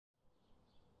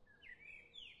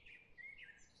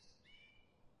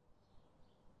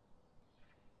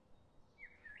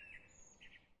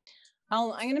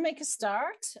I'm going to make a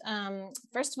start.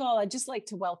 First of all, I'd just like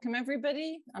to welcome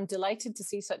everybody. I'm delighted to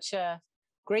see such a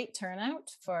great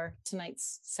turnout for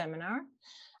tonight's seminar.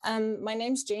 My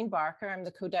name's Jane Barker. I'm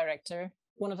the co-director,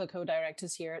 one of the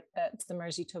co-directors here at the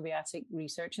Mersey Tobiatic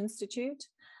Research Institute.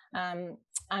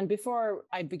 And before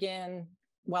I begin,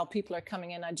 while people are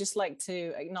coming in, I'd just like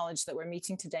to acknowledge that we're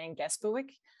meeting today in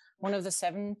Guestbowick, one of the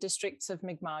 7 districts of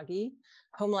Mi'kma'ki,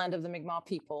 homeland of the Mi'kmaq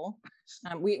people.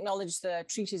 We acknowledge the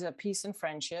treaties of peace and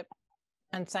friendship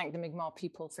and thank the Mi'kmaq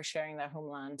people for sharing their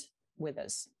homeland with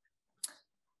us.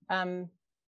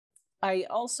 I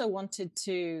also wanted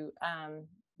to I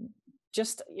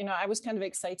was kind of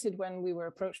excited when we were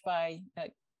approached by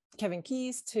Kevin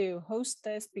Keyes to host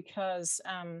this because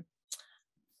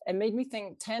it made me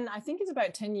think I think it's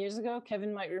about 10 years ago,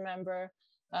 Kevin might remember,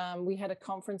 we had a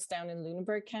conference down in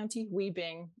Lunenburg County, we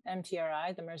being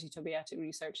MTRI, the Mersey Tobiatic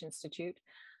Research Institute.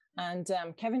 And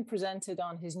Kevin presented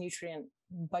on his nutrient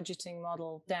budgeting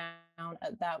model down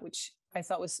at that, which I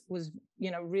thought was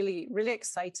really, really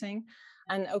exciting.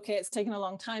 And okay, it's taken a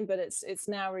long time, but it's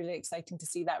now really exciting to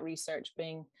see that research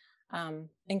being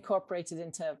incorporated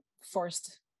into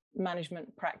forest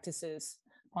management practices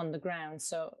on the ground.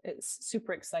 So it's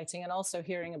super exciting. And also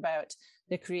hearing about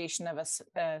the creation of a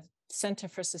Center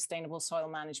for Sustainable Soil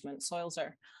Management. Soils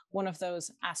are one of those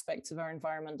aspects of our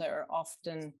environment that are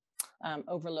often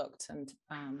overlooked and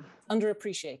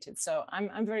underappreciated. So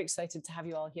I'm very excited to have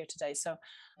you all here today. So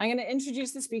I'm going to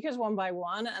introduce the speakers one by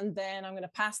one, and then I'm going to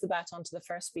pass the baton to the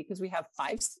first speakers. We have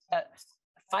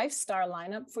five-star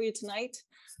lineup for you tonight.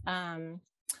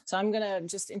 So I'm going to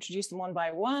just introduce them one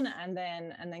by one, and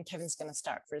then Kevin's going to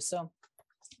start first. So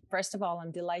first of all,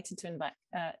 I'm delighted to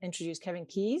introduce Kevin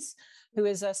Keyes, who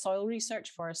is a soil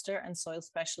research forester and soil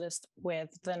specialist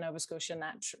with the Nova Scotia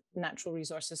Natural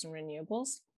Resources and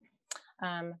Renewables.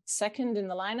 Second in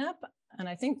the lineup, and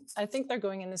I think they're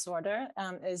going in this order,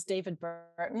 is David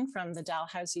Burton from the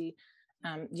Dalhousie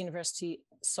University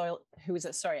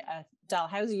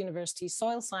Dalhousie University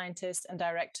soil scientist and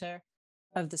director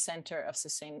of the Center of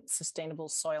Sustainable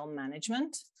Soil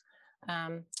Management.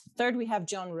 Third, we have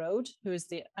John Rode, who is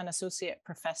an associate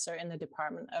professor in the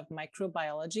Department of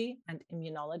Microbiology and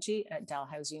Immunology at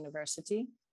Dalhousie University.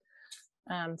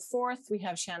 Fourth, we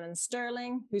have Shannon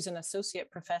Sterling, who's an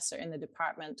associate professor in the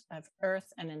Department of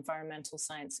Earth and Environmental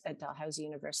Science at Dalhousie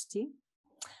University.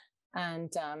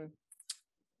 And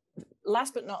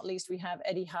last but not least, we have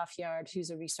Eddie Halfyard,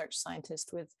 who's a research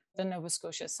scientist with the Nova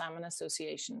Scotia Salmon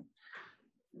Association.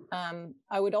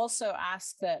 I would also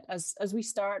ask that as we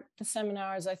start the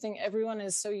seminars, I think everyone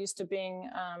is so used to being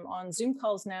on Zoom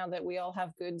calls now that we all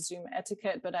have good Zoom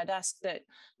etiquette, but I'd ask that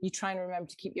you try and remember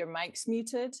to keep your mics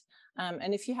muted.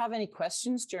 And if you have any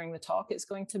questions during the talk, it's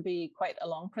going to be quite a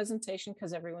long presentation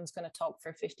because everyone's going to talk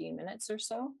for 15 minutes or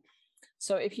so.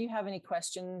 So if you have any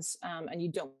questions and you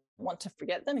don't want to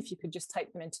forget them, if you could just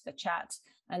type them into the chat.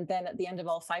 And then at the end of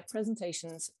all 5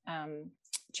 presentations,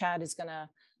 Chad is going to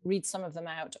read some of them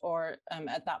out, or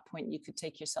at that point you could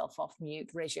take yourself off mute,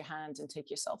 raise your hand and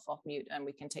take yourself off mute, and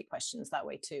we can take questions that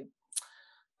way too.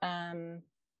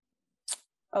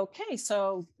 Okay,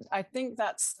 so I think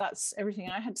that's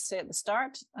everything I had to say at the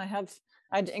start.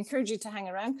 I'd encourage you to hang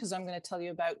around because I'm going to tell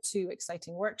you about 2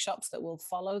 exciting workshops that will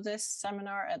follow this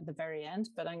seminar at the very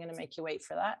end, but I'm going to make you wait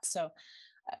for that. So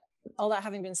all that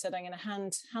having been said, I'm going to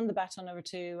hand the baton over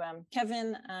to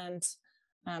Kevin, and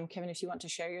Kevin, if you want to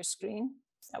share your screen,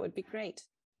 that would be great.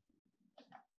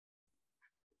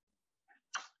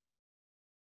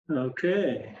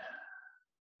 Okay.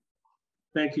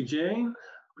 Thank you, Jane.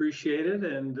 Appreciate it.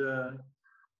 And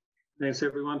thanks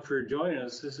everyone for joining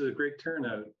us. This is a great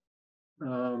turnout.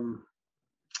 I'm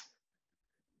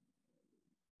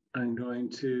going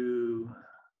to,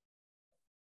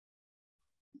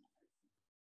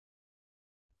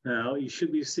 now you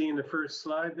should be seeing the first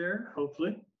slide there,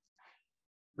 hopefully.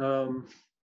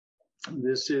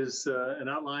 This is an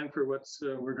outline for what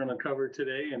we're going to cover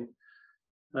today, and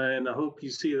I hope you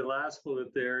see the last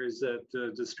bullet there is that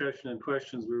discussion and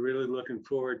questions. We're really looking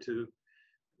forward to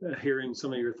hearing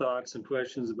some of your thoughts and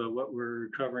questions about what we're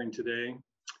covering today.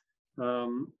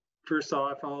 First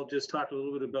off, I'll just talk a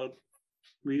little bit about,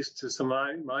 at least to some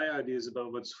of my ideas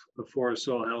about what forest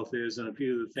soil health is and a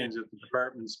few of the things that the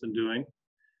department's been doing,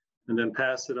 and then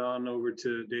pass it on over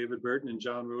to David Burton and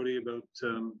John Rode about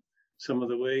some of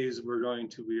the ways we're going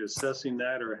to be assessing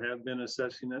that or have been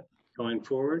assessing it going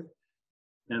forward.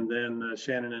 And then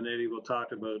Shannon and Eddie will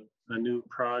talk about a new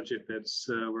project that's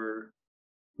we're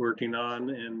working on,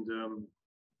 and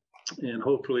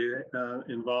hopefully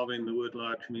involving the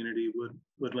woodlot community,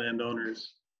 woodland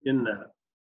owners in that.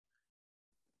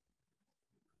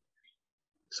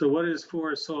 So what is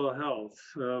forest soil health?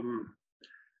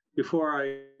 Before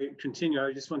I continue,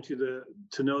 I just want you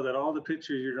to know that all the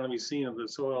pictures you're going to be seeing of the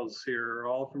soils here are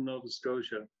all from Nova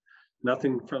Scotia.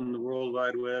 Nothing from the World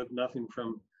Wide Web, nothing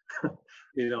from,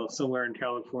 somewhere in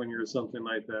California or something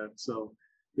like that. So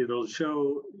it'll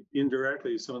show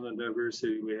indirectly some of the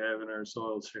diversity we have in our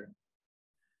soils here.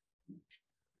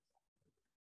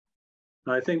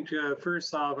 I think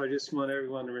first off, I just want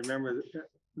everyone to remember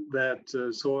that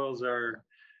soils are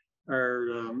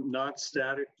not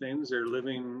static things. They're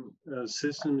living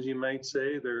systems, you might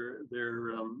say. They're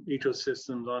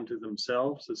ecosystems unto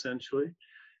themselves, essentially.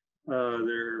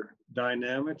 They're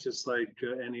dynamic, just like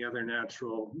any other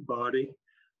natural body.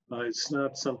 It's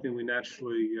not something we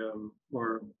naturally,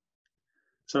 or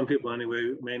some people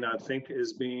anyway, may not think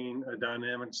as being a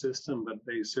dynamic system, but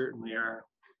they certainly are.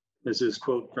 As this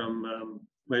quote from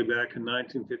way back in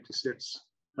 1956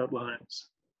 outlines.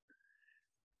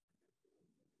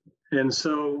 And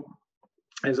so,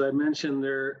 as I mentioned,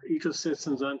 they're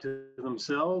ecosystems unto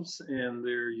themselves, and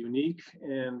they're unique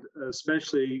and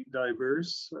especially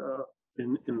diverse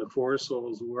in the forest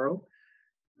soils world.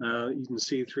 You can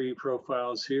see three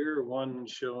profiles here, one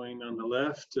showing on the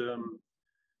left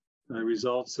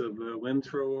results of wind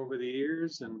throw over the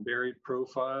years and buried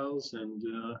profiles and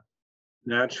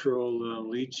natural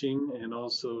leaching, and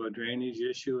also a drainage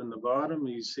issue in the bottom.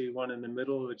 You see one in the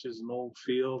middle, which is an old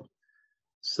field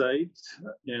site,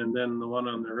 and then the one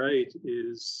on the right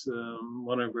is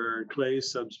one of our clay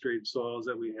substrate soils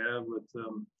that we have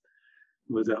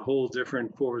with a whole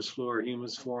different forest floor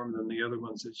humus form than the other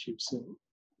ones that you've seen.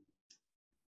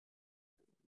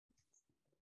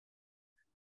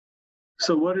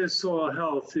 So what is soil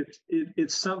health?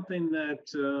 It's something that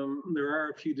there are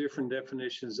a few different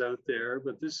definitions out there,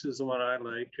 but this is the one I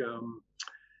like.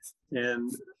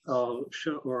 And I'll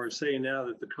show or say now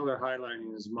that the color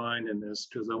highlighting is mine in this,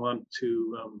 because I want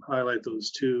to highlight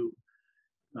those two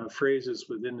phrases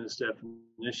within this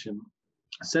definition.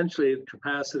 Essentially, the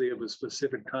capacity of a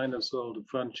specific kind of soil to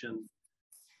function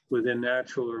within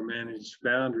natural or managed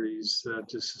boundaries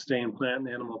to sustain plant and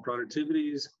animal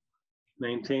productivities,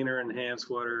 maintain or enhance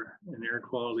water and air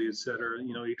quality, et cetera,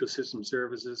 ecosystem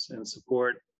services, and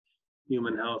support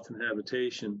human health and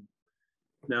habitation.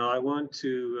 Now, I want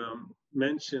to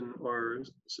mention or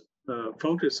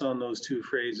focus on those two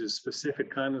phrases, specific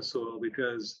kind of soil,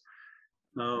 because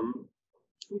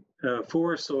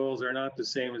forest soils are not the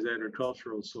same as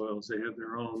agricultural soils. They have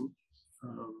their own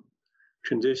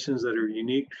conditions that are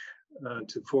unique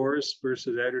to forest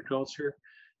versus agriculture.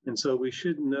 And so we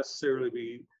shouldn't necessarily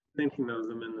be thinking of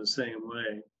them in the same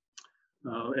way.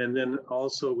 And then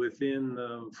also within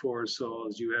forest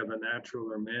soils, you have a natural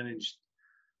or managed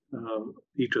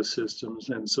ecosystems.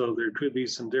 And so there could be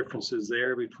some differences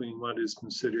there between what is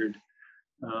considered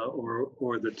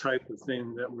or the type of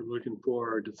thing that we're looking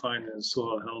for or defining as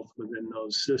soil health within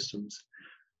those systems.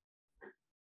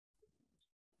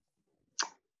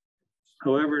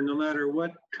 However, no matter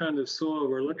what kind of soil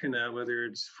we're looking at, whether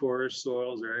it's forest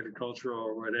soils or agricultural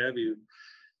or what have you,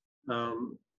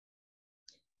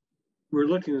 we're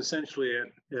looking essentially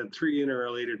at three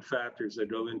interrelated factors that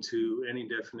go into any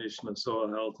definition of soil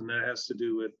health, and that has to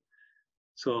do with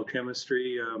soil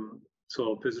chemistry,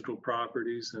 soil physical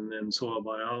properties, and then soil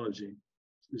biology.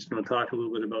 I'm just going to talk a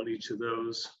little bit about each of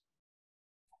those.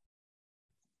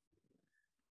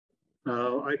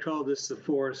 I call this the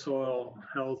forest soil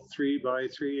health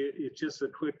 3x3. It's just a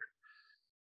quick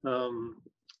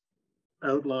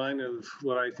outline of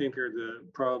what I think are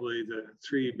probably the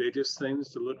three biggest things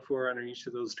to look for under each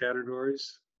of those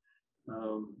categories.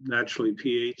 Naturally,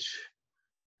 pH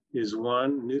is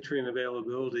one, nutrient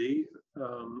availability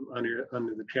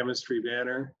under the chemistry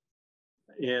banner.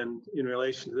 And in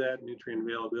relation to that, nutrient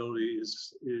availability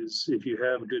is if you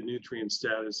have good nutrient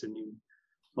status, and you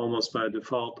almost by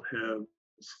default have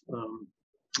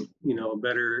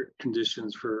better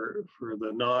conditions for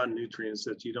the non-nutrients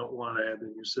that you don't want to have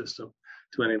in your system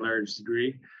to any large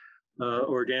degree.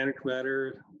 Organic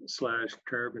matter /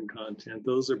 carbon content.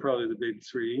 Those are probably the big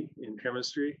three in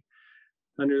chemistry.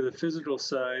 Under the physical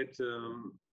side,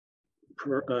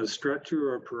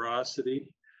 structure or porosity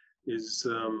is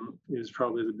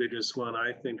probably the biggest one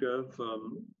I think of.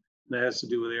 That has to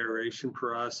do with aeration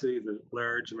porosity. The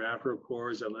large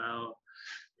macropores allow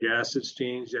gas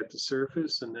exchange at the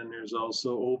surface, and then there's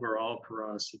also overall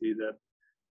porosity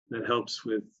that helps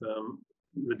with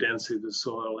the density of the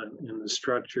soil, and the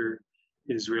structure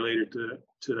is related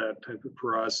to that type of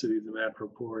porosity, the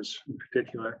macropores in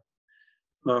particular.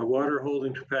 Water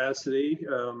holding capacity,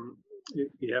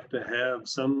 you have to have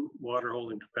some water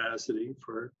holding capacity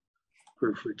for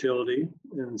for fertility,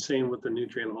 and same with the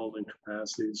nutrient holding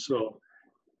capacity. So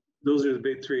those are the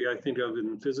big three I think of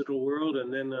in the physical world.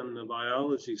 And then on the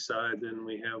biology side, then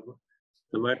we have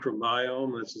the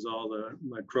microbiome. This is all the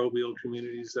microbial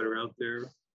communities that are out there.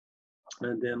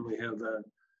 And then we have the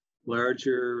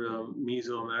larger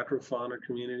meso macrofauna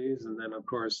communities. And then of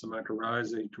course the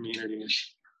mycorrhizae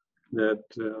communities that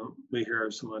we hear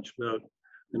so much about.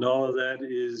 And all of that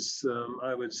is,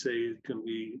 I would say, can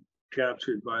be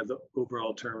captured by the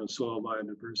overall term of soil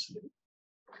biodiversity.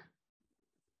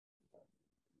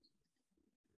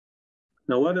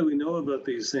 Now, what do we know about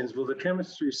these things? Well, the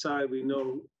chemistry side, we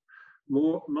know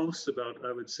most about,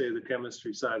 I would say, the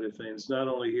chemistry side of things, not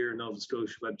only here in Nova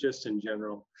Scotia, but just in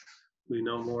general. We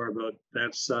know more about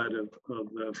that side of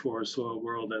the forest soil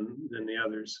world than the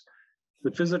others.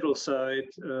 The physical side,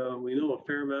 we know a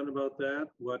fair amount about that.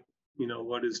 What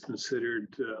is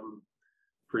considered,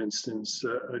 for instance,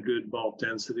 a good bulk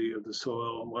density of the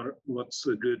soil, what's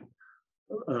a good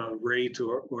rate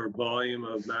or volume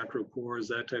of macropores,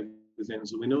 that type of thing.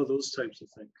 So we know those types of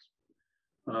things.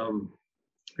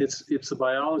 It's the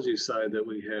biology side that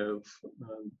we have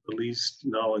the least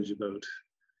knowledge about.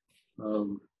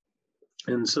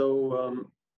 And so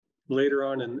later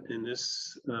on in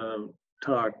this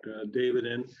talk, David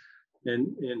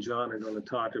and John are going to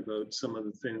talk about some of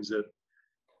the things that,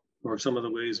 or some of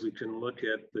the ways we can look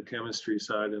at the chemistry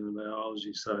side and the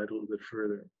biology side a little bit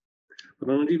further. But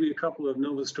I'm going to give you a couple of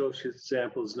Nova Scotia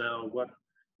examples now of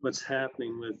what's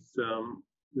happening with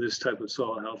this type of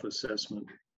soil health assessment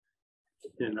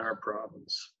in our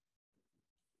province.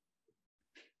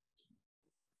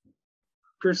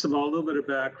 First of all, a little bit of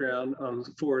background on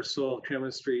forest soil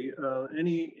chemistry.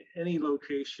 Any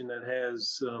location that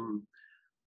has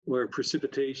where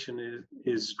precipitation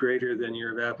is greater than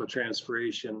your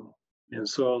evapotranspiration and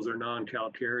soils are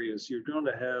non-calcareous, you're going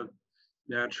to have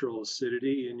natural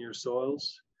acidity in your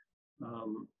soils.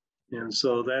 And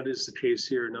so that is the case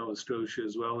here in Nova Scotia,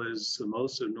 as well as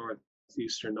most of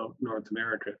northeastern North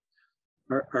America.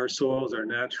 Our soils are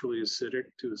naturally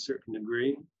acidic to a certain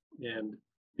degree, and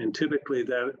typically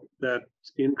that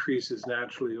increases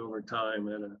naturally over time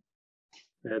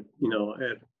at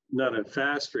not a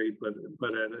fast rate,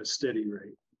 but at a steady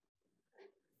rate.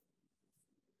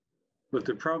 But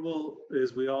the trouble,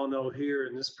 as we all know here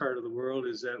in this part of the world,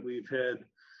 is that we've had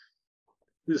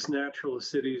this natural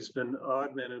acidity has been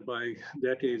augmented by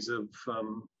decades of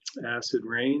acid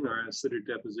rain or acidic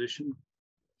deposition.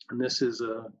 And this is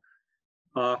a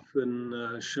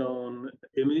often shown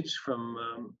image from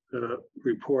a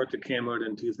report that came out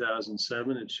in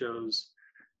 2007. It shows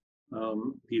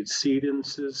the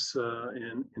exceedances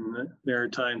in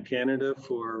maritime Canada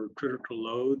for critical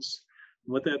loads.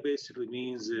 And what that basically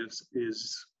means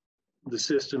is the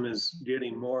system is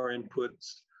getting more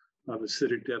inputs of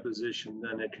acidic deposition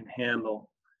than it can handle.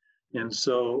 And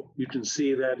so you can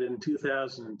see that in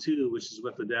 2002, which is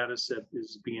what the data set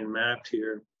is being mapped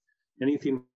here,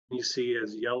 anything you see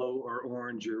as yellow or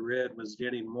orange or red was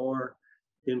getting more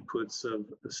inputs of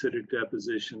acidic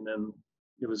deposition than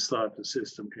it was thought the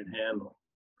system could handle.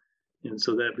 And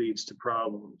so that leads to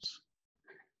problems.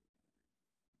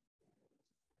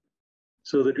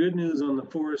 So the good news on the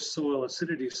forest soil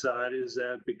acidity side is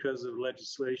that because of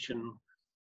legislation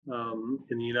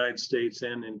in the United States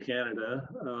and in Canada,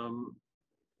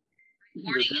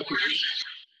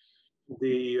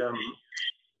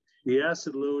 the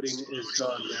acid loading has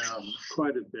gone down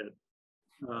quite a bit.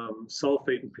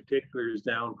 Sulfate in particular is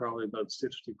down probably about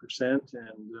 60%,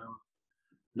 and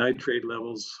nitrate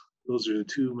levels, those are the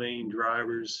two main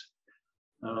drivers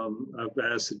of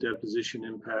acid deposition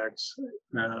impacts.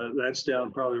 That's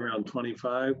down probably around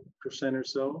 25% or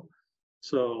so.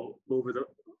 So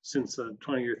since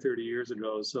 20 or 30 years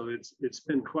ago. So it's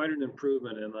been quite an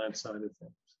improvement in that side of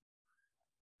things.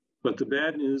 But the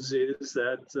bad news is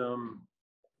that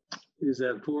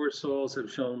forest soils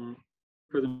have shown,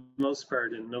 for the most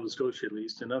part in Nova Scotia at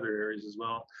least, in other areas as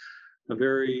well, a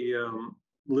very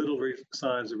little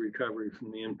signs of recovery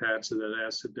from the impacts of that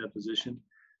acid deposition.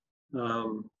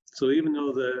 So even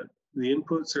though the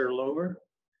inputs are lower,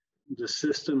 the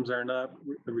systems are not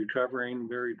recovering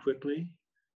very quickly,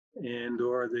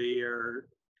 or they are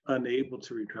unable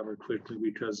to recover quickly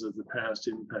because of the past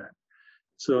impact.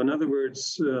 So in other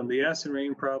words, the acid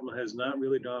rain problem has not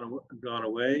really gone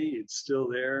away. It's still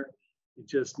there.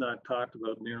 It's just not talked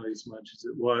about nearly as much as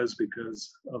it was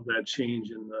because of that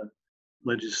change in the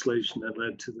legislation that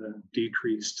led to the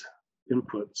decreased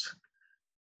inputs.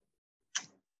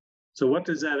 So what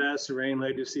does that acid rain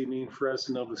legacy mean for us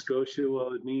in Nova Scotia?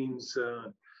 Well, it means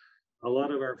a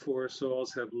lot of our forest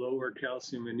soils have lower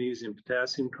calcium, magnesium,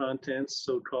 potassium contents,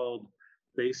 so-called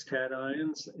base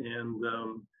cations, and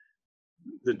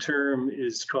the term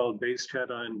is called base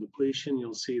cation depletion.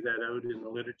 You'll see that out in the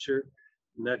literature,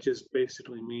 and that just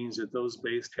basically means that those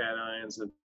base cations have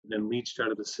been leached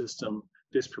out of the system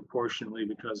disproportionately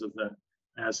because of the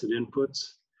acid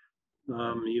inputs.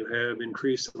 You have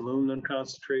increased aluminum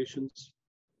concentrations,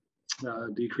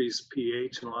 decreased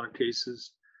pH in a lot of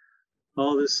cases.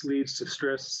 All this leads to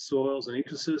stressed soils and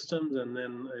ecosystems, and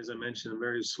then, as I mentioned, a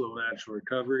very slow natural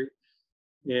recovery.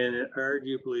 And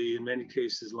arguably, in many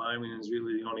cases, liming is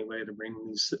really the only way to bring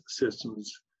these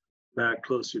systems back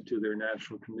closer to their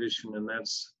natural condition. And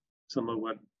that's some of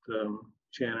what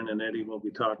Shannon and Eddie will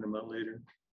be talking about later.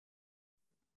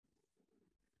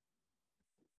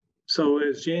 So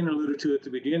as Jane alluded to at the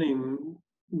beginning,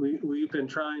 we've been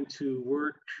trying to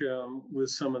work with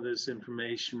some of this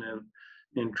information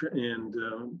and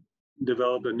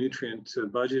develop a nutrient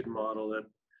budget model that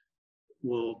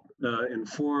will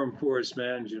inform forest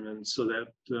management, so that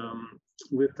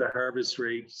with the harvest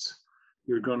rates,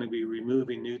 you're going to be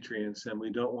removing nutrients, and we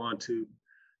don't want to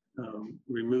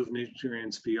remove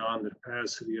nutrients beyond the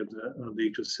capacity of the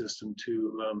ecosystem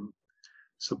to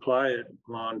supply it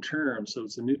long term. So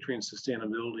it's a nutrient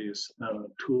sustainability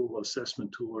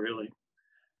assessment tool, really.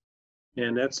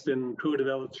 And that's been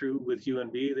co-developed with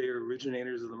UNB. They are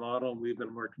originators of the model. We've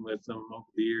been working with them over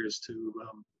the years to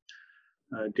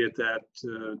get that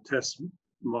test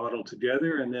model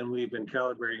together, and then we've been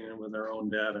calibrating it with our own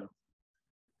data.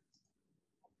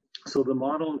 So the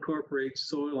model incorporates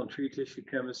soil and tree tissue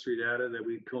chemistry data that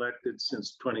we've collected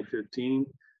since 2015.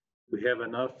 We have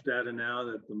enough data now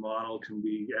that the model can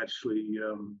be actually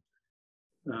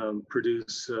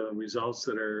produce results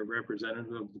that are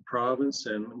representative of the province,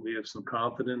 and we have some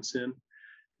confidence in.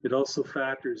 It also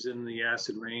factors in the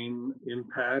acid rain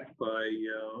impact by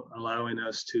allowing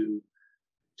us to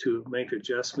make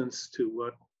adjustments to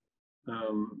what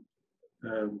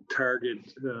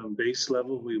target base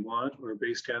level we want, or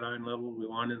base cation level we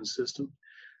want in the system.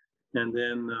 And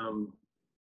then,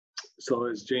 so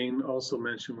as Jane also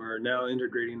mentioned, we're now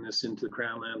integrating this into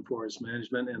Crown Land Forest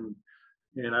Management,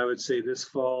 and I would say this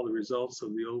fall, the results of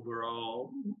the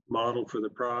overall model for the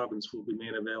province will be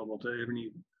made available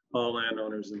to all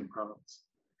landowners in the province.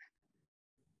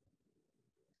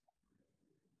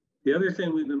 The other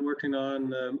thing we've been working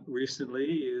on recently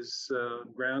is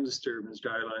ground disturbance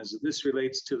guidelines. This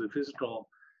relates to the physical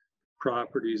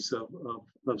properties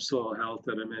of soil health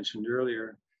that I mentioned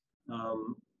earlier.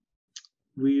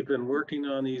 We've been working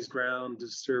on these ground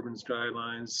disturbance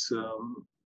guidelines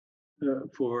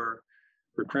for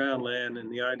Crown land,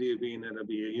 and the idea being that it'll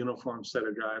be a uniform set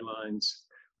of guidelines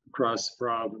across the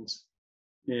province.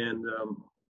 And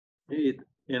it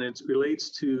relates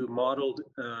to modeled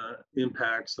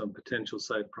impacts on potential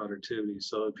site productivity.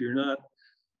 So if you're not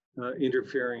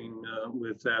interfering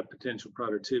with that potential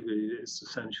productivity, it's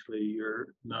essentially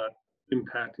you're not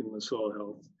impacting the soil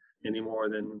health any more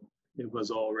than it was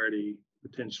already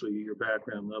potentially your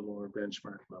background level or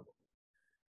benchmark level.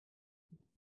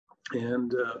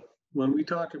 And when we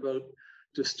talk about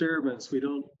disturbance, we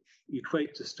don't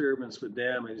equate disturbance with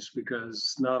damage,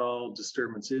 because not all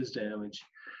disturbance is damage.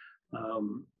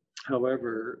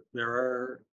 However, there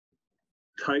are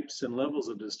types and levels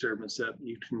of disturbance that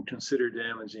you can consider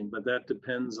damaging, but that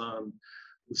depends on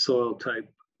the soil type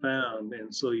found.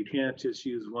 And so you can't just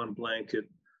use one blanket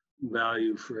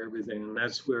value for everything. And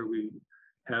that's where we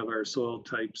have our soil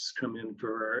types come in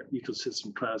for our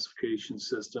ecosystem classification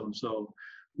system. So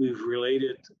we've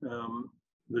related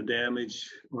the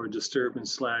damage or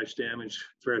disturbance / damage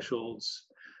thresholds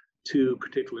to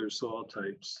particular soil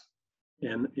types.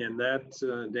 And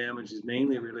that damage is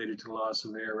mainly related to loss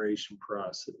of aeration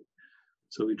porosity.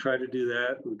 So we try to do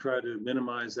that. We try to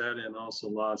minimize that, and also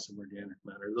loss of organic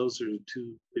matter. Those are the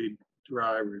two big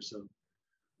drivers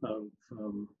of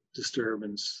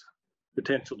disturbance,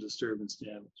 potential disturbance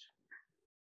damage.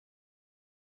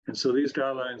 And so these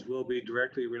guidelines will be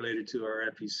directly related to our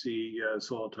FEC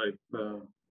soil type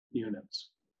units.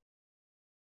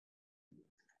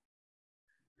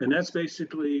 And that's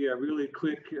basically a really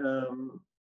quick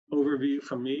overview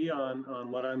from me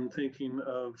on what I'm thinking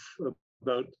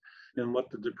about and what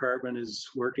the department is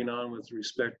working on with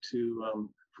respect to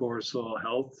forest soil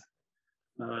health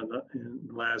in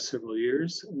the last several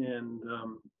years. And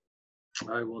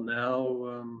I will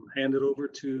now hand it over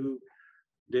to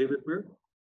David Burke.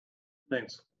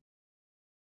 Thanks.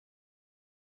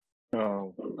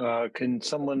 Can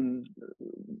someone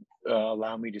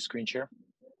allow me to screen share?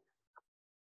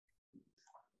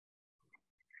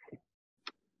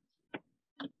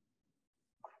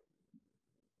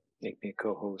 Make me a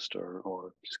co-host,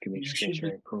 or just give me screen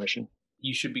sharing permission.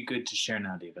 You should be good to share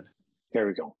now, David. There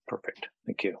we go. Perfect.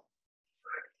 Thank you.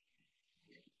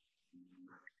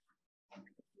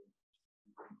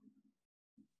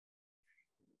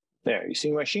 There, you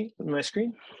seeing my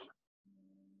screen?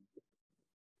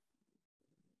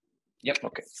 Yep.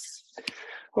 Okay.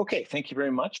 Okay, thank you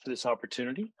very much for this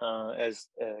opportunity. As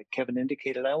Kevin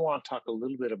indicated, I want to talk a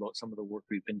little bit about some of the work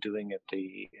we've been doing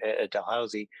at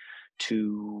Dalhousie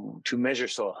to measure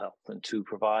soil health and to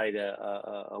provide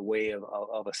a way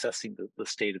of assessing the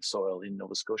state of soil in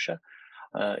Nova Scotia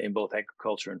in both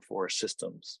agriculture and forest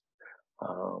systems.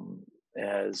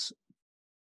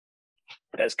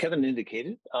 As Kevin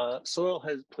indicated, soil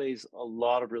plays a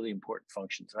lot of really important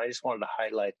functions. And I just wanted to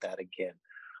highlight that again.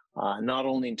 Not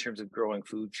only in terms of growing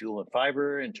food, fuel, and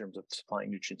fiber, in terms of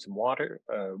supplying nutrients and water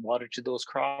to those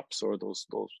crops or those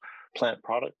plant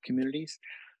product communities,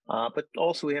 but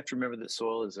also we have to remember that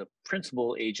soil is a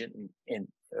principal agent in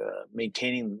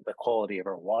maintaining the quality of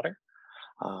our water.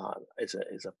 Is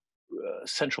a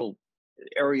central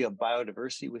area of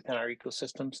biodiversity within our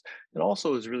ecosystems, and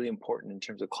also is really important in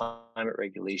terms of climate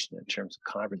regulation, in terms of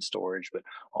carbon storage, but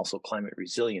also climate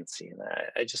resiliency. And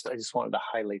I just wanted to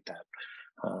highlight that.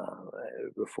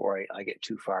 Before I get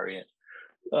too far in.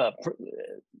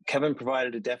 Kevin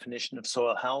provided a definition of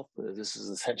soil health. This is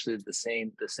essentially the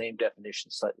same definition,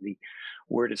 slightly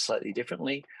worded slightly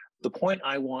differently. The point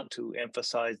I want to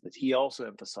emphasize that he also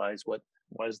emphasized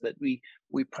was that we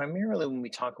primarily, when we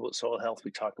talk about soil health,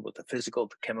 we talk about the physical,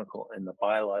 the chemical, and the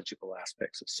biological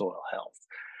aspects of soil health.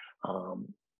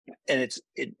 And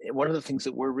one of the things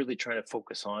that we're really trying to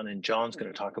focus on, and John's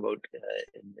going to talk about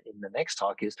in the next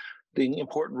talk, is the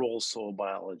important role of soil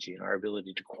biology and our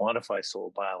ability to quantify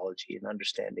soil biology and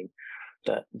understanding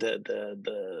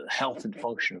the health and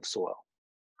function of soil.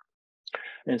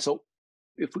 And so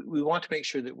if we want to make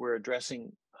sure that we're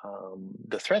addressing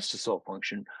the threats to soil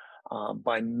function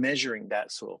by measuring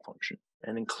that soil function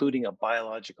and including a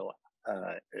biological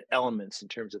elements in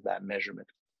terms of that measurement.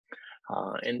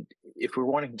 And if we're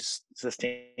wanting to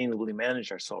sustainably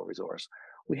manage our soil resource,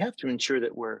 we have to ensure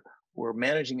that we're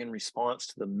managing in response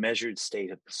to the measured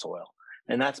state of the soil.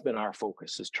 And that's been our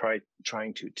focus, is trying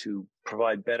to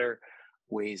provide better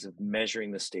ways of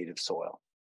measuring the state of soil.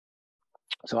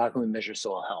 So how can we measure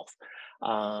soil health?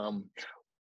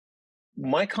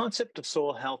 My concept of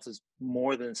soil health is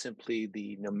more than simply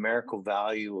the numerical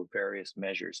value of various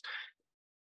measures.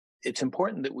 It's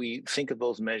important that we think of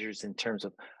those measures in terms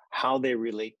of how they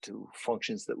relate to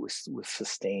functions that would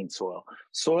sustain soil.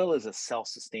 Soil is a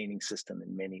self-sustaining system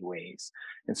in many ways.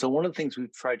 And so one of the things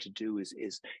we've tried to do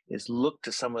is look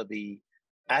to some of the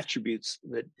attributes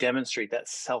that demonstrate that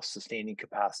self-sustaining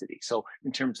capacity. So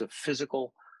in terms of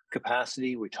physical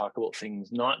capacity, we talk about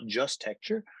things not just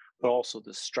texture, but also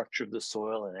the structure of the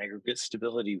soil and aggregate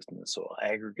stability within the soil.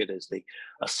 Aggregate is the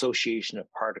association of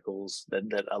particles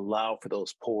that allow for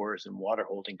those pores and water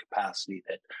holding capacity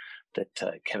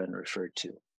that Kevin referred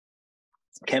to.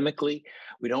 Chemically,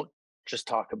 we don't just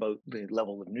talk about the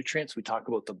level of nutrients, we talk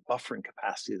about the buffering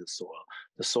capacity of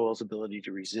the soil's ability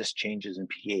to resist changes in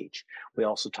pH. We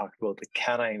also talked about the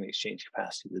cation exchange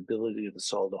capacity, the ability of the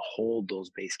soil to hold those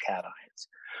base cations.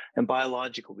 And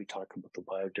biological, we talk about the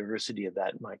biodiversity of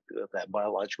that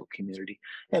biological community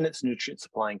and its nutrient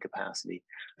supplying capacity.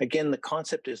 Again, the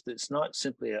concept is that it's not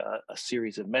simply a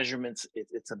series of measurements,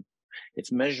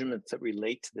 it's measurements that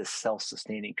relate to this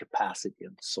self-sustaining capacity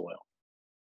of the soil.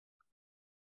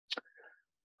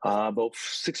 About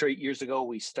 6 or 8 years ago,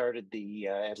 we started the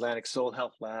Atlantic Soil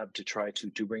Health Lab to try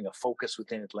to bring a focus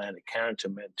within Atlantic Canada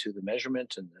to the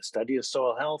measurement and the study of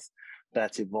soil health.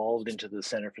 That's evolved into the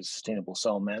Center for Sustainable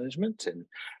Soil Management,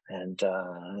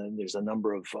 and there's a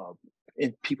number of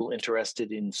people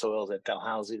interested in soils at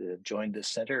Dalhousie that have joined this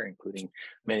center, including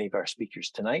many of our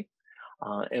speakers tonight.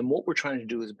 And what we're trying to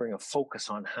do is bring a focus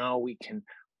on how we can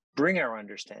bring our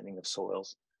understanding of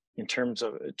soils in terms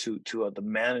of to the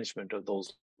management of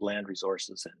those land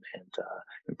resources and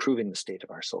improving the state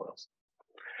of our soils.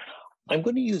 I'm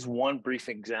going to use one brief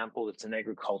example. It's an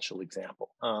agricultural example,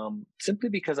 simply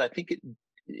because I think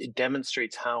it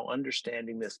demonstrates how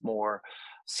understanding this more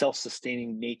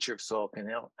self-sustaining nature of soil can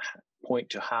help point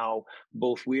to how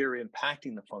both we are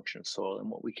impacting the function of soil and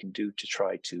what we can do to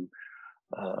try to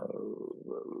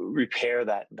repair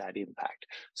that impact.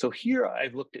 So here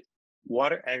I've looked at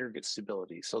water aggregate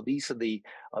stability. So these are the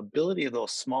ability of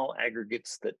those small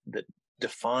aggregates that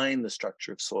define the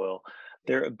structure of soil,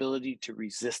 their ability to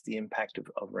resist the impact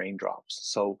of raindrops.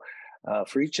 So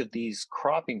for each of these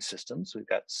cropping systems, we've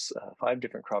got 5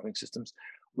 different cropping systems.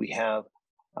 We have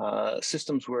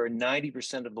systems where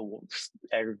 90% of the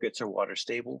aggregates are water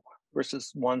stable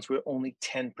versus ones where only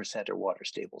 10% are water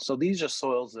stable. So these are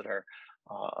soils that are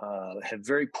have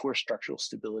very poor structural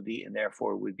stability and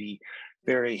therefore would be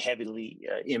very heavily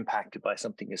impacted by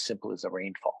something as simple as a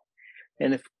rainfall.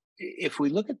 And if we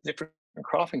look at different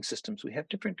cropping systems, we have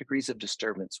different degrees of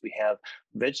disturbance. We have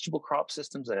vegetable crop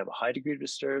systems that have a high degree of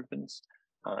disturbance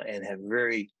and have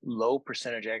very low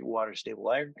percentage water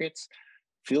stable aggregates.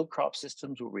 Field crop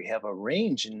systems where we have a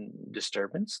range in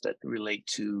disturbance that relate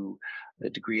to the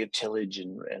degree of tillage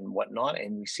and whatnot,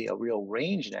 and we see a real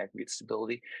range in aggregate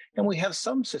stability. And we have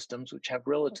some systems which have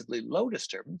relatively low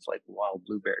disturbance, like wild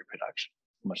blueberry production,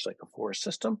 much like a forest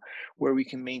system, where we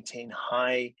can maintain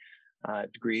high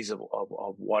degrees of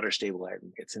water stable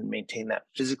aggregates and maintain that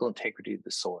physical integrity of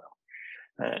the soil.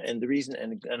 And the reason,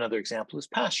 and another example is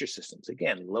pasture systems.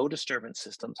 Again, low disturbance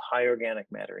systems, high organic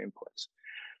matter inputs.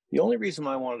 The only reason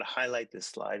why I wanted to highlight this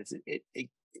slide is it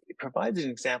provides an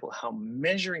example of how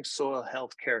measuring soil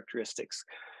health characteristics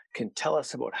can tell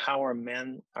us about how our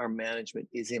management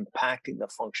is impacting the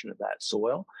function of that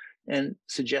soil and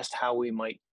suggest how we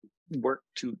might work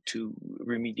to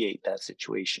remediate that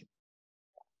situation.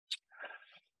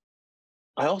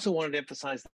 I also wanted to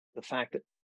emphasize the fact that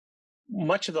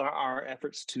much of our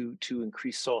efforts to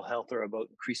increase soil health are about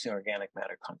increasing organic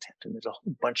matter content. And there's a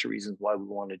whole bunch of reasons why we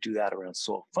want to do that around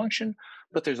soil function,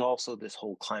 but there's also this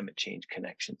whole climate change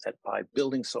connection that by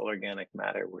building soil organic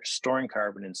matter, we're storing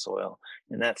carbon in soil,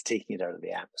 and that's taking it out of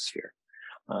the atmosphere.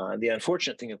 The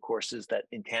unfortunate thing, of course, is that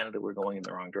in Canada, we're going in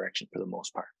the wrong direction for the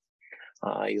most part.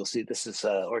 You'll see this is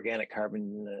organic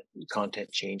carbon content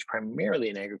change primarily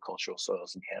in agricultural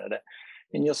soils in Canada.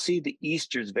 And you'll see the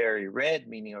east is very red,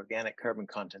 meaning organic carbon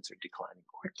contents are declining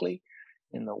quickly.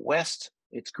 In the west,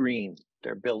 it's green.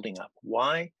 They're building up.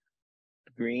 Why?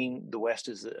 Green, the west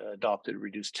has adopted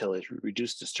reduced tillage,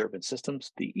 reduced disturbance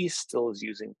systems. The east still is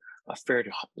using a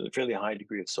fairly high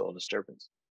degree of soil disturbance.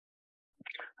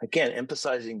 Again,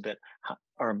 emphasizing that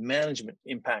our management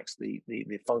impacts the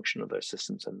function of their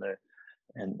systems and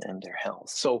their health.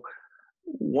 So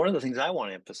one of the things I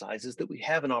want to emphasize is that we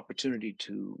have an opportunity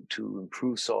to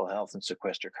improve soil health and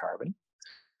sequester carbon,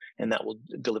 and that will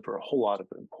deliver a whole lot of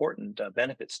important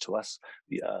benefits to us,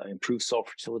 improve soil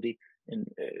fertility, and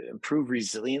improve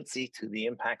resiliency to the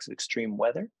impacts of extreme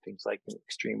weather, things like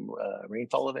extreme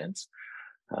rainfall events,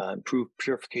 improve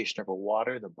purification of our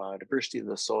water, the biodiversity of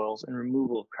the soils, and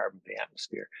removal of carbon from the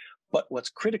atmosphere. But what's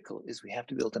critical is we have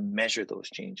to be able to measure those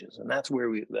changes, and that's where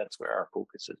our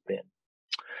focus has been.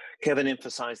 Kevin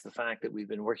emphasized the fact that we've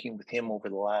been working with him over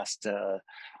the last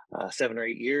 7 or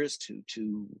 8 years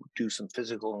to do some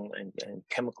physical and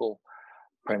chemical,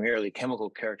 primarily chemical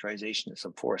characterization of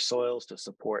some forest soils to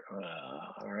support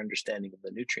our understanding of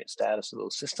the nutrient status of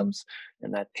those systems.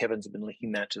 And that Kevin's been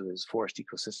linking that to his forest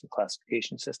ecosystem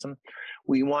classification system.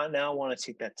 We now want to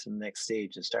take that to the next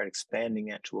stage and start expanding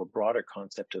that to a broader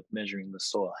concept of measuring the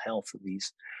soil health of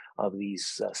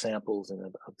these samples and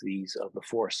of the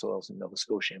forest soils in Nova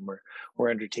Scotia. And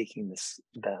we're undertaking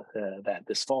that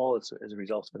this fall as a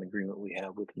result of an agreement we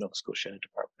have with the Nova Scotia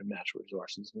Department of Natural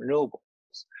Resources and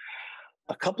Renewables.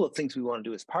 A couple of things we want to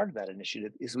do as part of that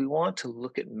initiative is we want to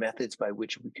look at methods by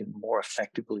which we can more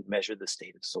effectively measure the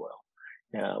state of soil.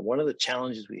 One of the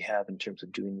challenges we have in terms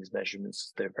of doing these measurements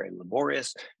is they're very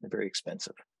laborious and very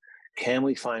expensive. Can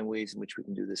we find ways in which we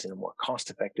can do this in a more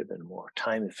cost-effective and more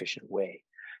time-efficient way?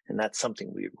 And that's something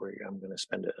I'm going to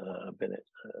spend a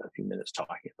few minutes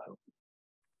talking about.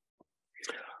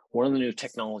 One of the new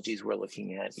technologies we're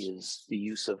looking at is the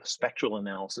use of spectral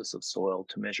analysis of soil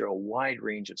to measure a wide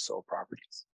range of soil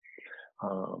properties.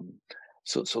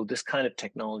 So this kind of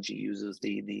technology uses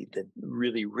the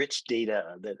really rich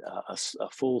data that a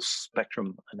full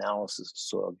spectrum analysis of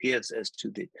soil gives as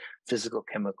to the physical,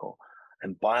 chemical,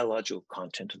 and biological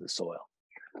content of the soil.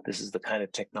 This is the kind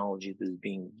of technology that is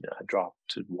being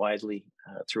adopted widely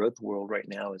throughout the world right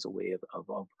now as a way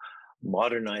of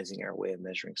modernizing our way of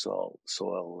measuring soil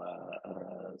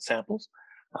samples.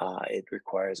 It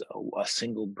requires a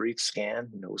single brief scan,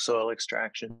 no soil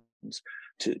extractions,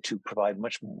 to provide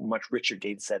much richer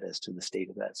data set as to the state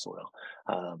of that soil.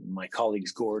 My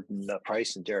colleagues Gordon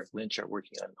Price and Derek Lynch are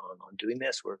working on doing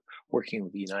this. We're working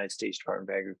with the United States Department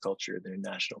of Agriculture, their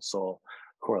National Soil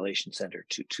Correlation Center,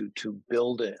 to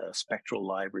build a spectral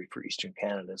library for Eastern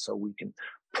Canada so we can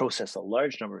process a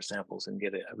large number of samples and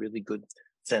get a really good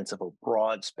sense of a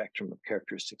broad spectrum of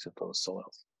characteristics of those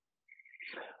soils.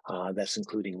 That's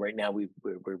including right now we're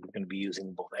going to be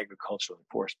using both agricultural and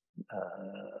forest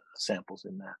samples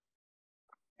in that.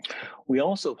 We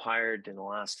also hired in the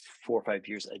last 4 or 5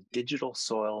 years a digital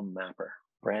soil mapper,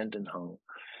 Brandon Hung.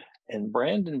 And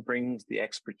Brandon brings the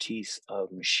expertise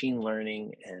of machine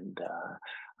learning and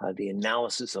the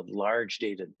analysis of large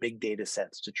data, big data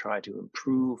sets to try to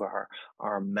improve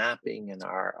our mapping and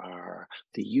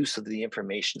the use of the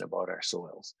information about our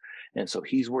soils. And so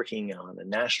he's working on a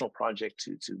national project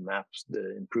to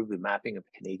improve the mapping of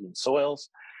Canadian soils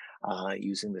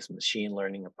using this machine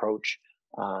learning approach.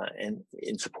 And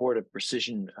in support of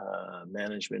precision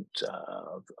management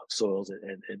of soils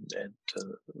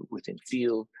within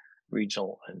field,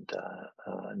 regional, and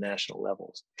national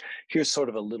levels. Here's sort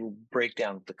of a little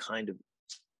breakdown of the kind of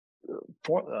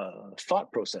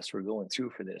thought process we're going through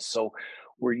for this. So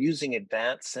we're using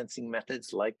advanced sensing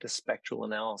methods like the spectral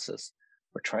analysis.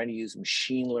 We're trying to use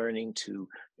machine learning to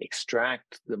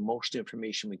extract the most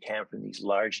information we can from these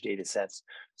large data sets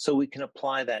so we can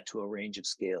apply that to a range of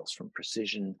scales, from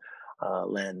precision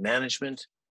land management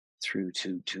through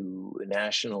to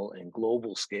national and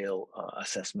global scale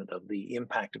assessment of the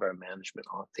impact of our management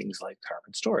on things like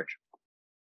carbon storage.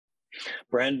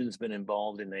 Brandon's been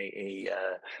involved in a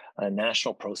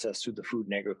national process through the Food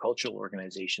and Agricultural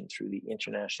Organization, through the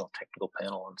International Technical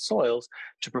Panel on Soils,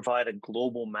 to provide a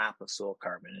global map of soil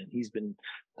carbon. And he's been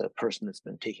the person that's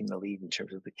been taking the lead in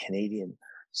terms of the Canadian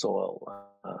soil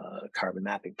carbon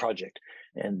mapping project.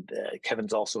 And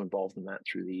Kevin's also involved in that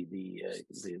through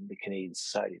the Canadian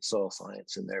Society of Soil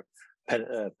Science and their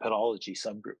pedology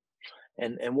subgroup.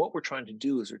 And what we're trying to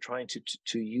do is we're trying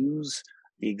to use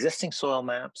the existing soil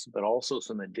maps, but also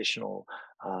some additional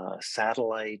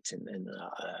satellite and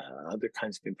other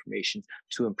kinds of information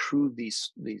to improve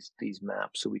these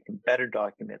maps so we can better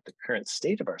document the current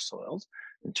state of our soils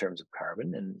in terms of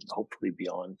carbon, and hopefully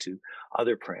beyond to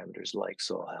other parameters like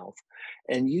soil health,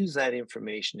 and use that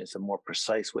information as a more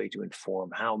precise way to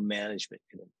inform how management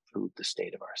can improve the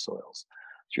state of our soils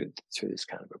through this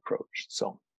kind of approach.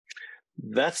 So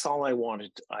that's all I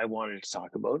wanted to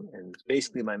talk about. And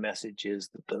basically my message is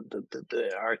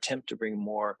that our attempt to bring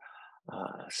more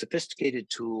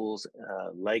sophisticated tools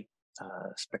like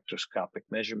spectroscopic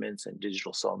measurements and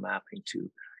digital soil mapping to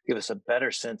give us a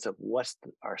better sense of what's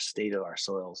our state of our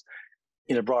soils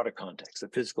in a broader context, a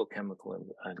physical, chemical,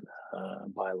 and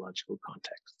biological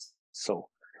context. So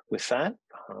with that,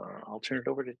 I'll turn it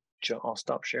over to John. I'll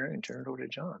stop sharing and turn it over to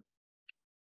John.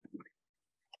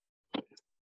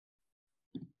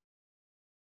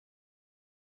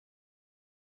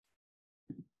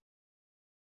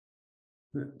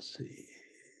 Let's see.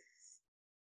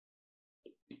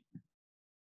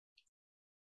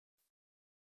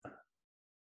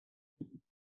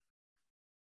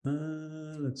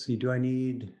 Let's see. Do I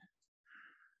need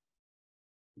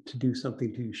to do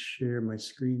something to share my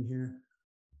screen here?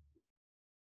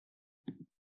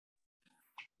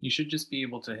 You should just be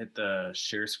able to hit the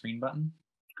share screen button,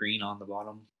 green on the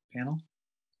bottom panel.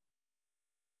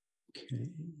 Okay.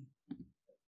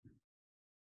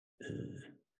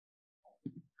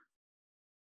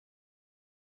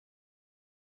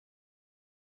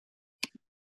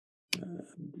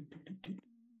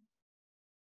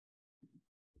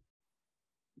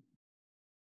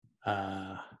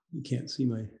 You can't see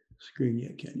my screen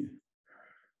yet, can you?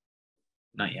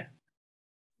 Not yet.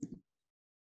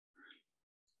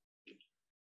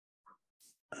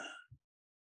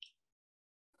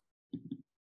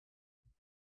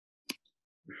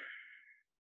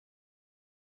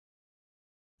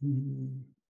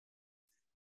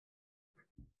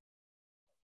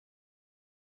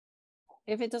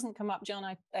 If it doesn't come up, John,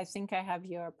 I think I have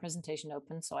your presentation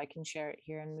open, so I can share it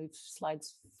here and move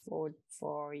slides forward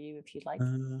for you if you'd like.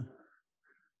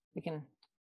 We can.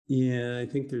 Yeah, I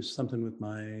think there's something with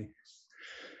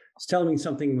it's telling me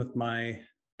something with my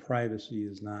privacy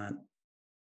is not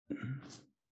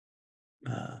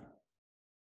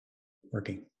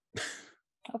working.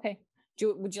 Okay.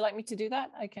 Would you like me to do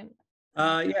that? I can.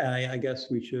 Yeah, I guess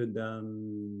we should.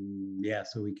 Yeah,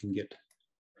 so we can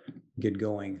get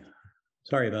going.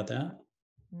 Sorry about that.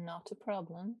 Not a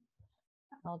problem.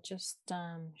 I'll just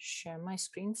share my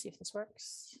screen, see if this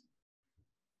works.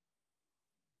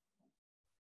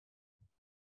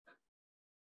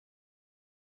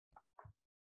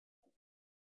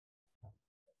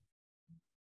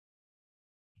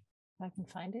 If I can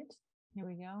find it. Here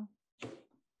we go.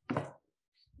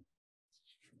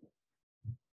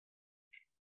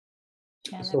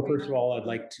 So first of all, I'd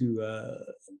like to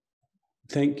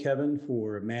thank Kevin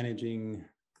for managing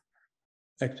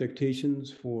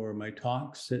expectations for my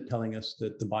talks, telling us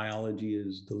that the biology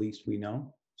is the least we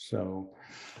know. So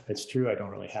it's true, I don't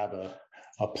really have a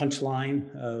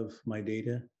punchline of my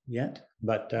data yet,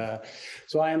 but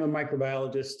so I am a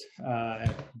microbiologist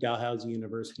at Dalhousie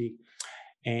University,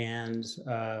 and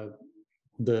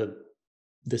the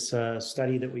this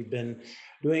study that we've been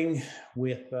doing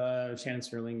with Shannon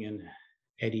Sterling and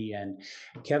Eddie and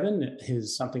Kevin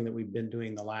is something that we've been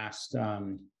doing the last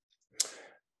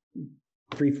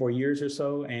 3-4 years or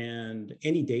so. And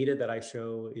any data that I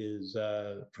show is,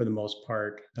 for the most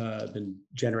part, been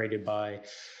generated by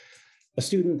a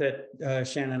student that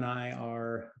Shannon and I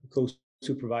are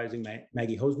co-supervising,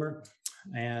 Maggie Hosmer.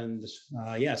 And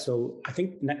yeah, so I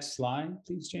think next slide,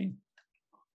 please, Jane.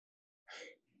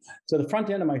 So the front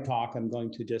end of my talk, I'm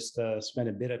going to just spend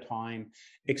a bit of time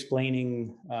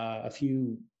explaining a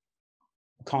few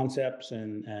concepts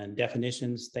and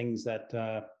definitions, things that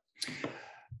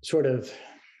sort of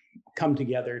come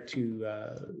together to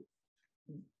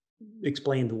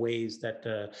explain the ways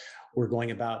that we're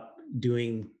going about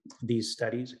doing these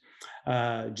studies.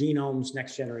 Genomes,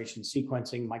 next generation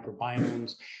sequencing,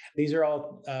 microbiomes. These are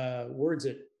all words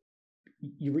that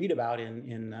you read about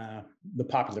in the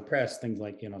popular press, things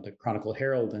like, you know, the Chronicle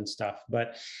Herald and stuff.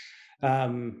 But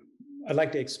I'd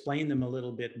like to explain them a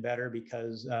little bit better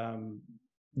because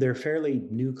they're fairly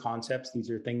new concepts. These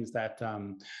are things that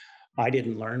I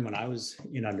didn't learn when I was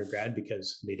in undergrad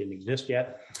because they didn't exist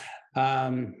yet.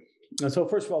 And so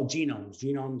first of all, genomes.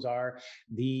 Genomes are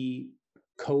the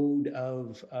code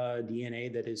of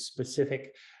DNA that is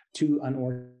specific to an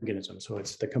organism. So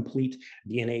it's the complete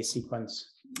DNA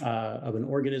sequence of an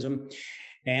organism.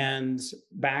 And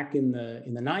back in the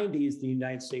 90s, the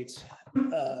United States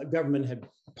government had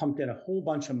pumped in a whole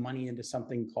bunch of money into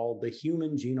something called the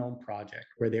Human Genome Project,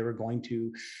 where they were going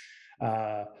to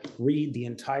read the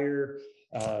entire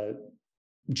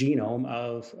genome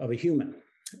of a human.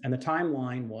 And the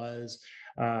timeline was,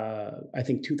 I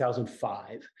think,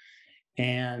 2005.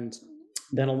 And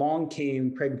then along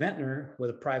came Craig Ventnor with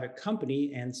a private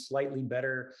company and slightly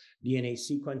better DNA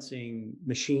sequencing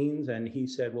machines. And he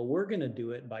said, well, we're going to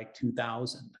do it by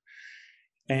 2000.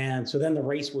 And so then the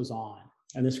race was on.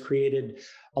 And this created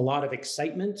a lot of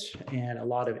excitement and a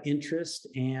lot of interest.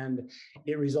 And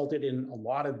it resulted in a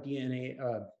lot of DNA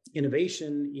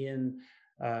innovation in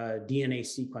DNA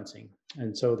sequencing.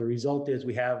 And so the result is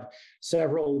we have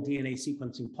several DNA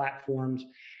sequencing platforms.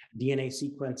 DNA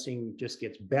sequencing just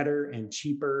gets better and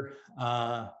cheaper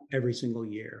every single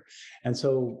year. And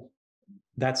so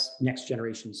that's next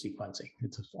generation sequencing.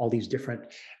 It's all these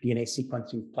different DNA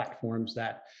sequencing platforms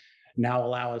that now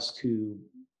allow us to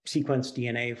sequence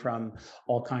DNA from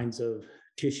all kinds of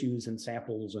tissues and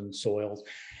samples and soils.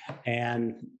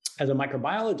 And as a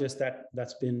microbiologist,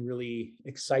 that's been really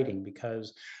exciting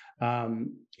because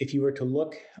if you were to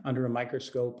look under a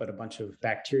microscope at a bunch of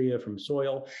bacteria from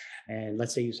soil, and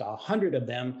let's say you saw 100 of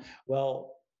them,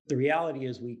 well, the reality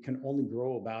is we can only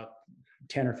grow about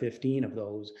 10 or 15 of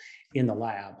those in the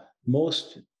lab.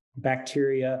 Most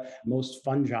bacteria, most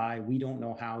fungi, we don't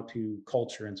know how to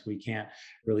culture, and so we can't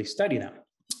really study them.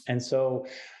 And so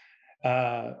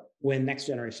when next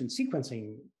generation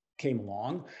sequencing came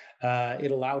along,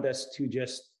 it allowed us to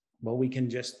we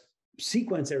can just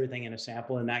sequence everything in a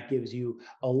sample, and that gives you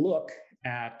a look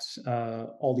at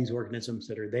all these organisms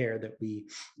that are there that we,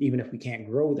 even if we can't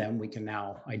grow them, we can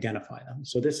now identify them.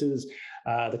 So this is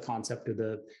the concept of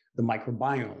the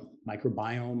microbiome.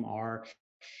 Microbiome are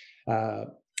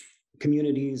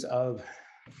communities of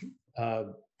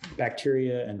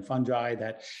bacteria and fungi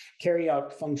that carry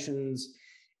out functions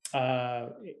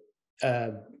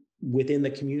within the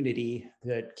community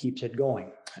that keeps it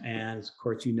going. And of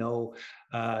course, you know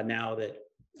now that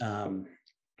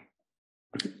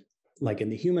like in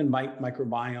the human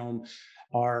microbiome,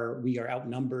 we are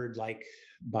outnumbered like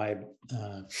by,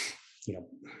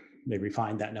 they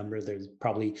refined that number. There's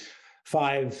probably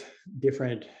 5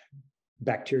 different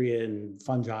bacteria and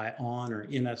fungi on or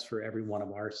in us for every one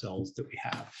of our cells that we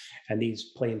have. And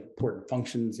these play important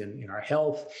functions in our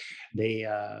health. They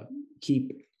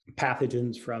keep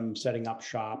pathogens from setting up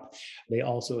shop. They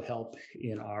also help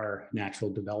in our natural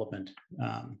development.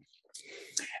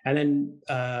 And then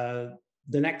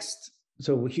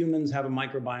so humans have a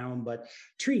microbiome, but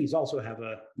trees also have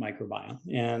a microbiome.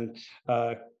 And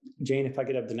Jane, if I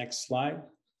could have the next slide.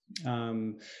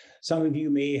 Some of you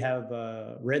may have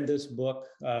read this book.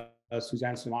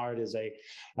 Suzanne Simard is a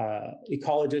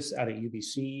ecologist out of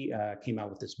UBC, came out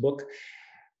with this book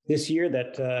this year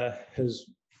that has,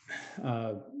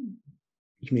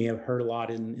 you may have heard a lot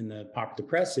in the popular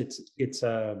press. It's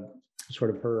sort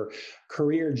of her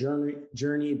career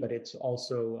journey, but it's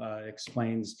also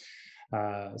explains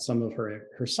some of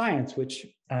her science, which,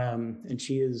 and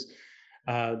she is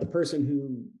the person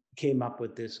who came up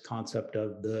with this concept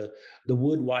of the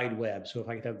wood wide web. So if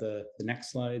I could have the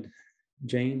next slide,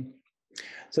 Jane.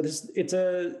 So this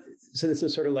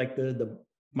is sort of like the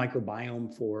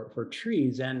microbiome for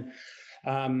trees. And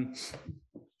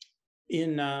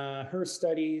In her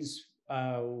studies,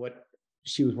 what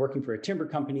she was working for a timber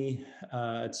company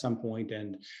at some point,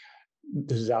 and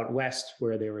this is out west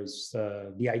where there was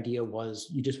the idea was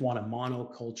you just want a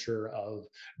monoculture of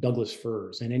Douglas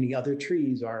firs, and any other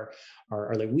trees are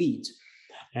like weeds.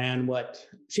 And what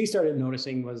she started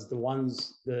noticing was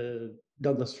the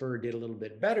Douglas fir did a little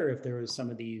bit better if there was some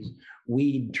of these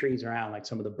weed trees around, like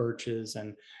some of the birches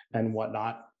and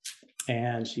whatnot.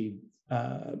 And she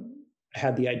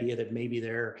had the idea that maybe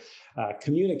they're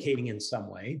communicating in some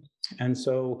way. And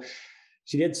so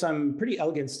she did some pretty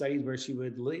elegant studies where she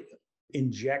would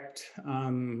inject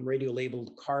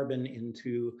radio-labeled carbon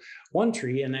into one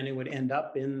tree, and then it would end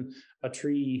up in a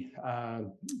tree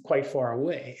quite far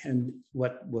away. And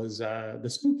what was the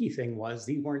spooky thing was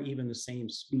these weren't even the same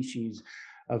species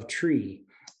of tree.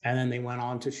 And then they went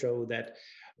on to show that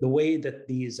the way that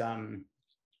these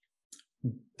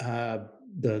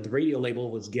the radio label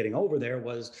was getting over there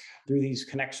was through these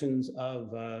connections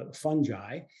of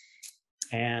fungi.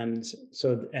 And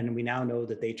so, and we now know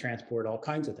that they transport all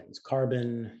kinds of things,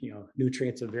 carbon,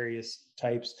 nutrients of various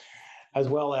types, as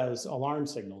well as alarm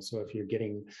signals. So if you're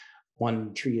getting,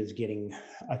 one tree is getting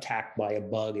attacked by a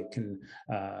bug, it can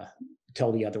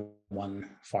tell the other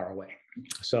one far away.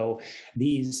 So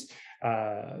these,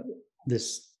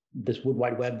 this wood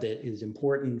wide web that is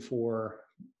important for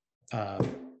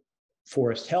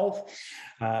forest health,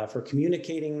 for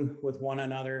communicating with one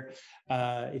another.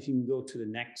 If you can go to the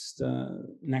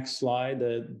next slide,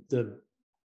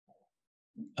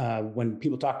 when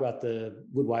people talk about the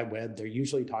wood wide web, they're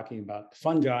usually talking about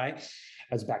fungi.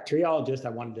 As a bacteriologist, I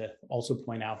wanted to also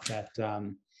point out that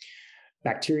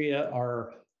bacteria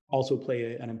also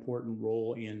play an important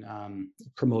role in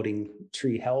promoting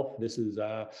tree health. This is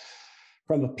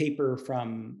from a paper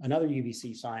from another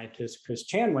UBC scientist, Chris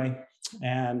Chanway,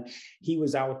 and he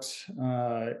was out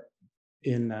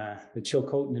in the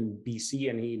Chilcotin in BC,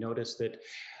 and he noticed that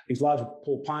these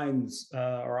lodgepole pines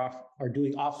are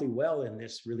doing awfully well in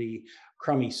this really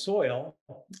crummy soil,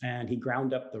 and he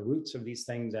ground up the roots of these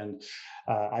things and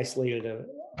isolated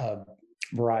a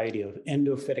variety of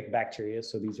endophytic bacteria.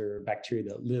 So these are bacteria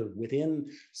that live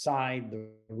inside the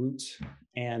roots,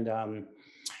 and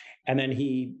then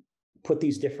he put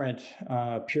these different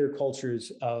pure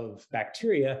cultures of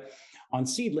bacteria on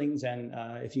seedlings. And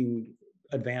if you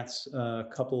advance a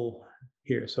couple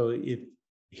here, so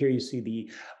here you see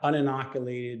the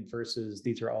uninoculated versus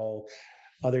these are all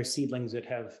other seedlings that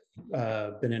have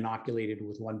been inoculated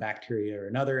with one bacteria or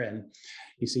another. And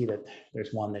you see that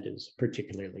there's one that is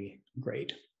particularly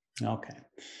great. Okay.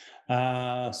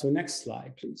 So next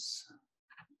slide, please.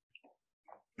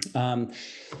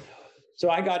 So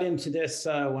I got into this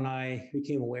when I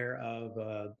became aware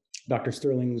of Dr.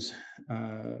 Sterling's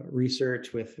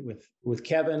research with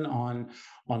Kevin on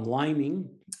liming,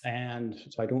 and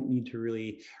so I don't need to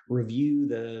really review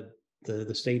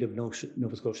the state of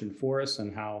Nova Scotian forests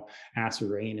and how acid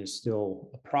rain is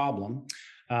still a problem.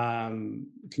 Can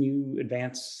you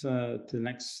advance to the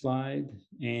next slide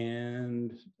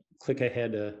and click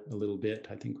ahead a little bit?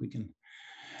 I think we can.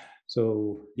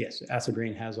 So yes, acid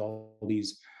rain has all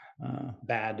these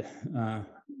bad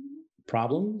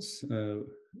problems,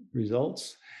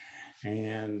 results,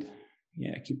 and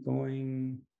yeah, keep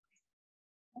going.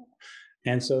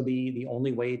 And so the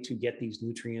only way to get these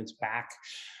nutrients back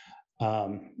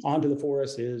onto the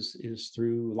forest is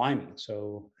through liming.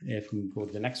 So if we go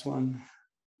to the next one.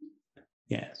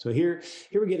 Yeah, so here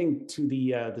we're getting to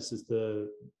the this is the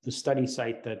study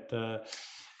site that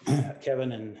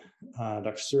Kevin and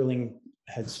Dr. Sterling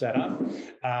had set up.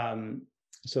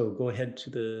 So go ahead to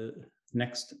the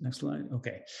next slide.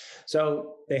 Okay,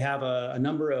 so they have a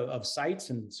number of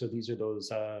sites, and so these are those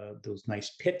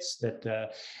nice pits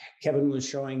that Kevin was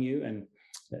showing you, and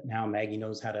that now Maggie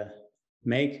knows how to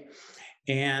make.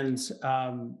 And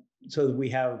so we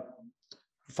have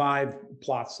 5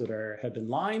 plots that have been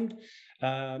limed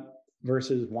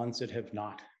versus ones that have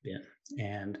not been.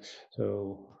 And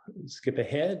so skip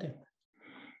ahead.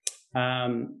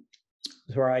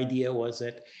 So our idea was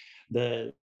that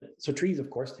so trees, of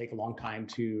course, take a long time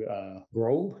to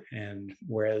grow, and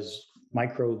whereas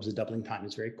microbes, the doubling time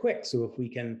is very quick. So if we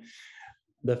can,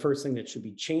 the first thing that should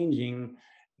be changing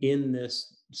in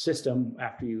this system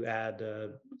after you add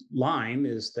lime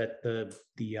is that the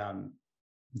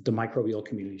microbial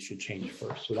community should change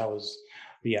first. So that was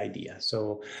the idea.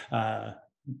 So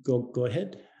go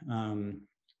ahead,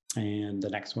 and the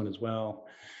next one as well.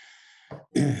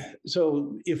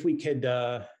 So if we could,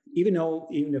 even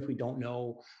if we don't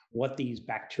know what these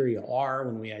bacteria are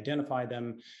when we identify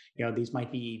them, these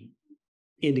might be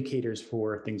indicators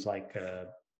for things like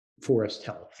forest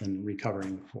health and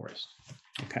recovering forest.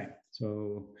 Okay,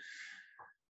 so,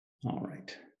 all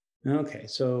right. Okay,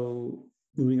 so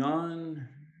moving on.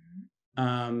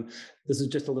 This is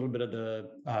just a little bit of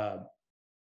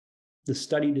the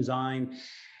study design.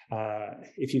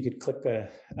 If you could click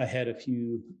ahead a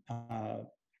few.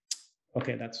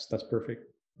 Okay, that's perfect.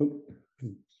 Oop,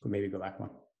 maybe go back one.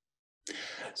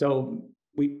 So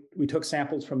we took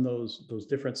samples from those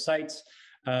different sites,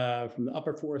 from the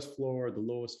upper forest floor, the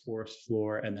lowest forest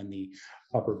floor, and then the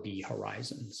upper B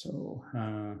horizon. So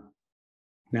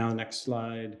now next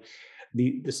slide.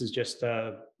 This is just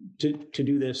to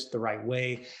do this the right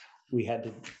way. We had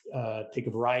to take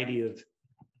a variety of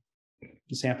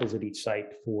samples at each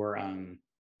site for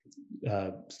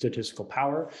statistical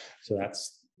power. So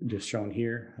that's just shown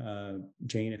here.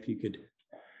 Jane, if you could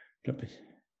jump in.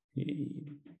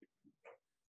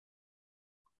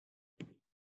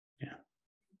 Yeah.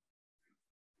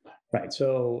 Right,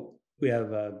 so we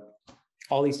have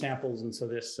all these samples, and so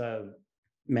this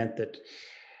meant that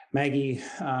Maggie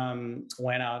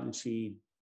went out and she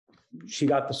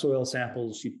got the soil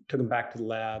samples, she took them back to the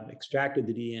lab, extracted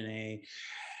the DNA,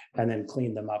 and then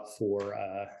cleaned them up for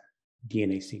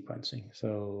DNA sequencing.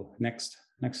 So next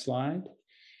slide.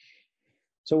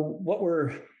 So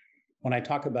when I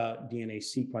talk about DNA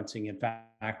sequencing, in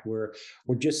fact, we're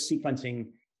just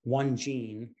sequencing one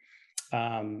gene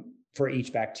for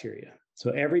each bacteria.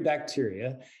 So every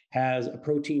bacteria has a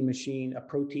protein and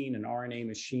RNA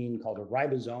machine called a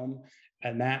ribosome,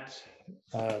 and that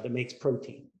makes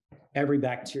protein. Every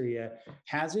bacteria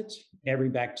has it. Every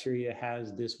bacteria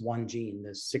has this one gene,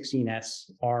 this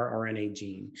 16S rRNA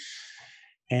gene.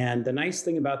 And the nice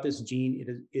thing about this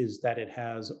gene is that it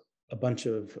has a bunch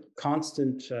of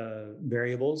constant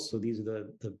variables. So these are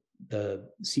the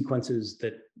sequences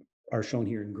that are shown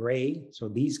here in gray. So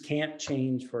these can't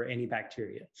change for any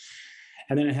bacteria.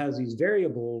 And then it has these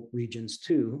variable regions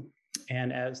too.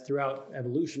 And as throughout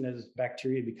evolution, as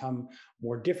bacteria become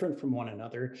more different from one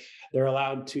another, they're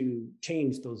allowed to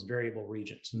change those variable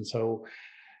regions. And so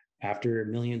after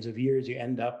millions of years, you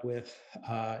end up with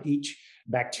each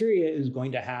bacteria is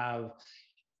going to have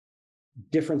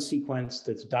different sequence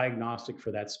that's diagnostic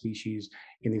for that species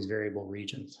in these variable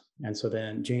regions. And so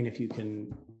then, Jane, if you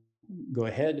can go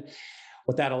ahead,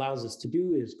 what that allows us to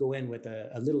do is go in with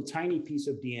a little tiny piece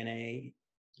of DNA,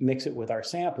 mix it with our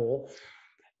sample,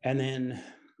 and then,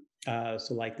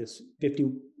 so like this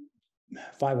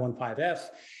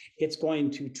 515F, it's going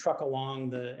to truck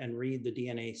along and read the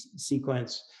DNA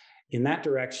sequence in that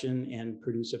direction and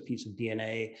produce a piece of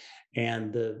DNA.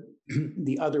 And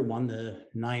the other one, the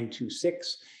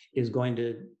 926, is going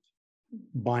to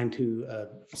bind to a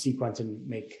sequence and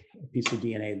make a piece of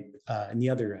DNA in the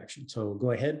other direction. So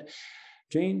go ahead,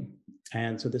 Jane.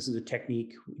 And so this is a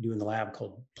technique we do in the lab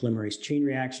called polymerase chain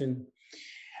reaction.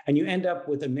 And you end up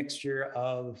with a mixture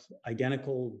of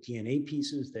identical DNA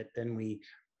pieces that then we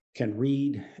can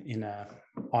read in an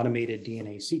automated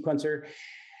DNA sequencer,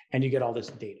 and you get all this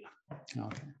data.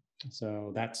 Okay,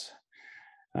 so that's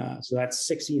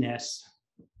 16S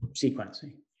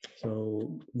sequencing.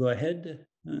 So go ahead.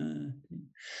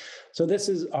 So this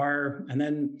is our, and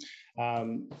then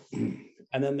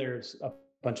there's a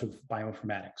bunch of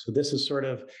bioinformatics. So this is sort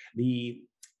of the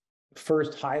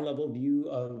first high-level view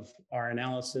of our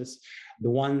analysis.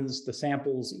 The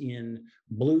samples in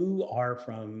blue are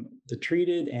from the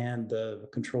treated, and the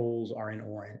controls are in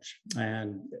orange.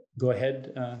 And go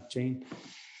ahead, Jane.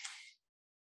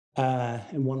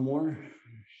 And one more.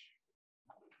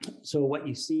 So what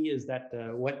you see is that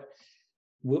what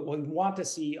we want to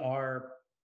see are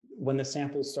when the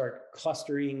samples start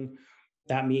clustering,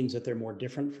 that means that they're more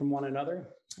different from one another.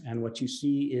 And what you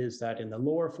see is that in the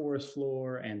lower forest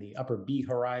floor and the upper B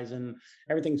horizon,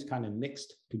 everything's kind of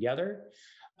mixed together.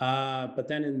 But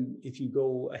then if you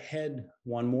go ahead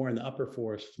one more in the upper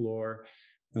forest floor,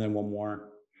 and then one more,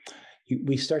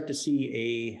 we start to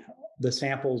see the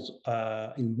samples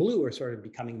in blue are sort of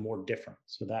becoming more different.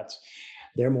 So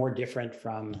they're more different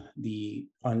from the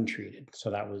untreated.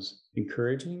 So that was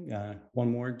encouraging.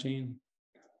 One more, Jane.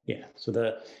 Yeah, so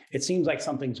it seems like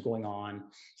something's going on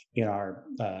in our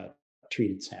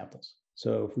treated samples.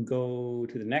 So if we go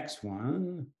to the next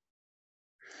one.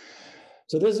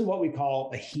 So this is what we call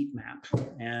a heat map.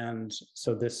 And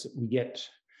so we get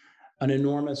an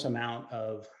enormous amount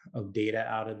of data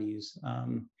out of these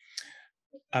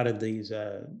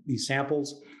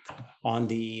samples. On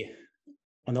the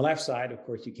left side, of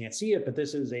course, you can't see it, but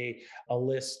this is a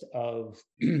list of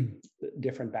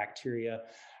different bacteria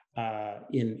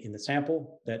in the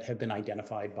sample that have been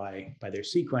identified by their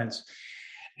sequence.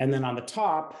 And then on the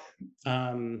top,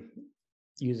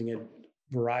 using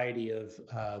variety of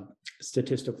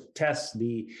statistical tests.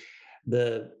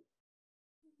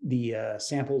 The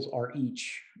samples are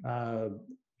each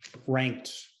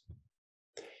ranked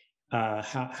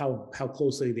how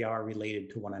closely they are related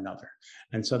to one another.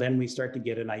 And so then we start to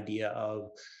get an idea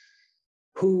of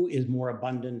who is more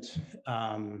abundant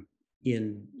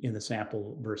in the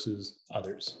sample versus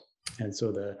others. And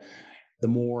so the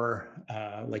more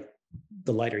like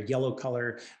the lighter yellow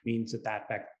color means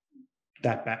that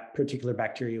particular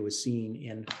bacteria was seen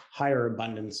in higher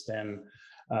abundance than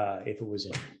if it was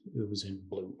in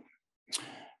blue.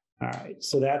 All right,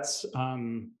 so that's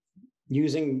going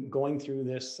through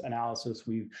this analysis,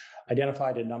 we've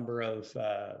identified a number of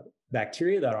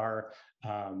bacteria that are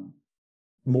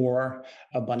more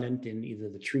abundant in either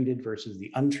the treated versus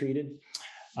the untreated.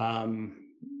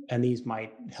 And these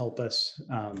might help us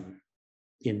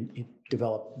in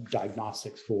develop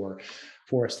diagnostics for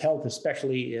forest health,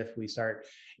 especially if we start,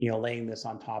 laying this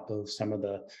on top of some of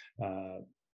the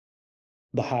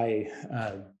high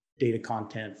data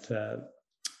content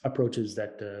approaches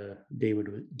that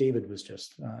David was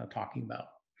just talking about.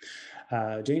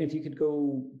 Jane, if you could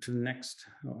go to the next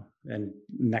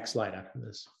slide after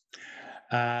this.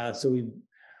 So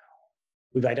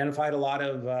we've identified a lot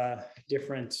of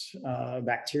different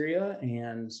bacteria,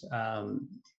 and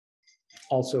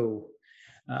also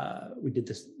we did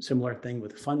this similar thing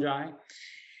with fungi.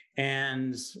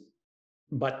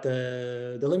 But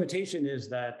the limitation is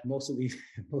that most of these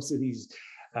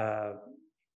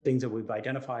things that we've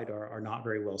identified are not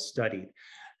very well studied,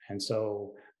 and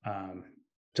so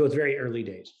it's very early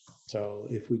days. So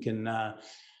if we can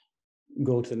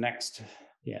go to the next,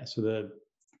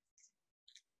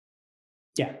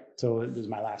 so this is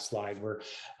my last slide. We're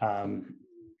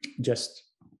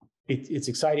it's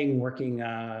exciting working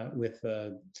with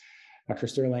Dr.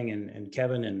 Sterling and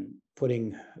Kevin and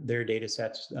putting their data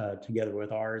sets together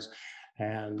with ours,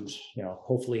 and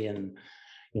hopefully in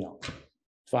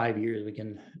 5 years we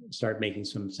can start making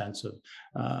some sense of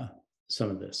some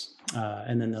of this.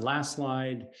 And then the last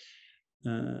slide,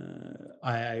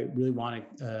 I really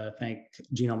want to thank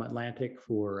Genome Atlantic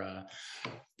for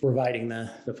providing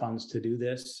the funds to do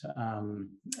this,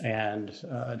 and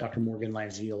Dr. Morgan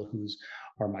Langille, who's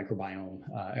our microbiome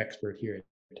expert here at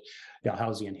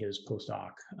Dalhousie, and his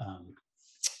postdoc,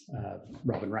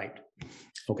 Robin Wright.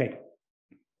 Okay.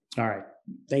 All right.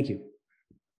 Thank you.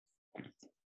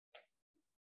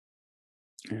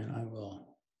 And I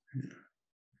will.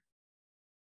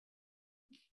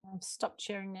 I've stopped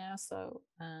sharing now. So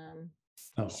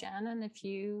Shannon,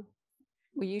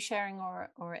 were you sharing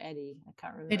or Eddie? I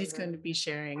can't remember. Eddie's going to be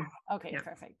sharing. Okay, yeah.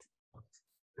 Perfect.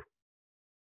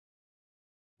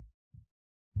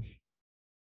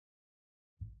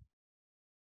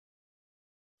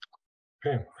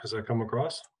 Okay, has that come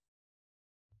across?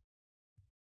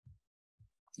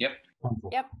 Yep. Wonderful.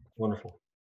 Yep. Wonderful.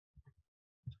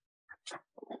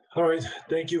 All right,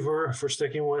 thank you for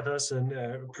sticking with us, and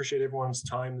appreciate everyone's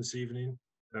time this evening.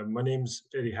 My name's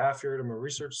Eddie Halfyard. I'm a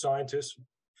research scientist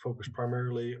focused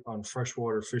primarily on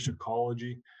freshwater fish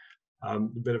ecology. A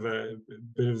bit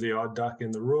of the odd duck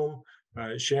in the room.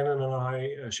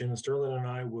 Shannon Sterling and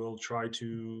I will try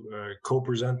to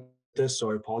co-present this,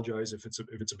 so I apologize if it's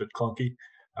a bit clunky.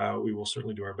 We will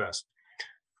certainly do our best.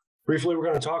 Briefly, we're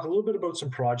going to talk a little bit about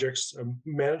some projects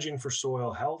managing for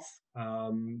soil health,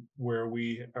 where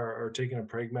we are taking a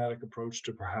pragmatic approach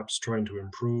to perhaps trying to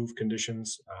improve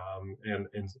conditions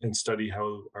and study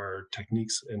how our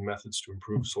techniques and methods to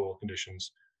improve soil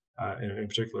conditions, and in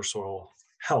particular soil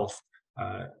health,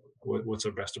 what's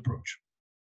our best approach.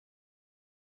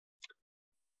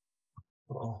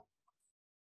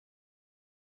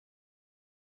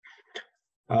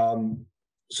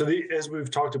 So as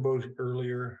we've talked about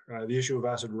earlier, the issue of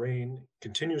acid rain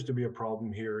continues to be a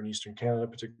problem here in Eastern Canada,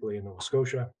 particularly in Nova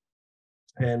Scotia.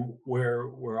 And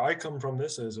where I come from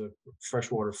this as a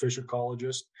freshwater fish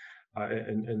ecologist,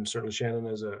 and certainly Shannon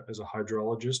as a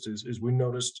hydrologist, is we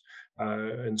noticed,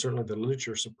 and certainly the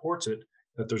literature supports it,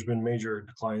 that there's been major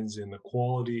declines in the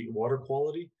water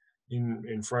quality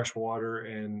in freshwater,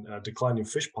 and declining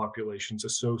fish populations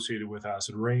associated with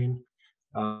acid rain.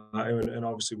 And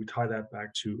obviously we tie that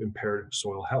back to impaired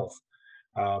soil health.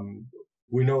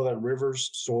 We know that rivers,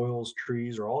 soils,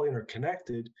 trees are all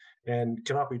interconnected and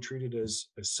cannot be treated as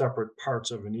separate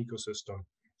parts of an ecosystem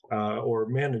or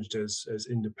managed as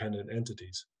independent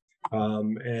entities.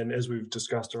 And as we've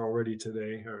discussed already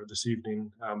today or this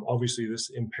evening, obviously this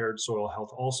impaired soil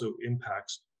health also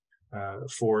impacts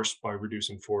forest by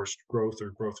reducing forest growth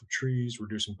or growth of trees,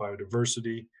 reducing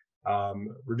biodiversity,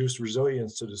 reduced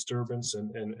resilience to disturbance,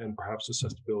 and perhaps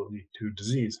susceptibility to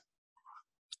disease.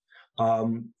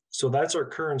 So that's our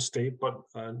current state, but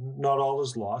not all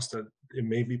is lost. That it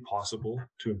may be possible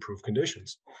to improve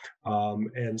conditions.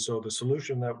 And so the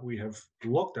solution that we have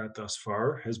looked at thus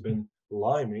far has been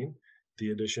liming,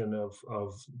 the addition of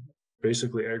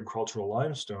basically agricultural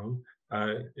limestone.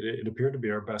 It appeared to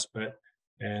be our best bet,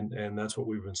 and that's what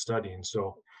we've been studying.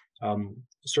 So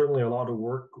certainly a lot of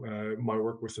work, my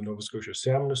work with the Nova Scotia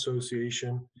Salmon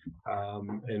Association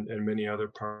and many other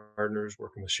partners,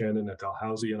 working with Shannon at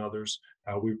Dalhousie and others,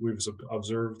 we've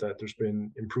observed that there's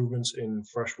been improvements in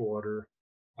freshwater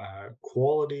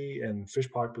quality, and fish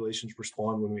populations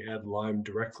respond when we add lime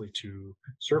directly to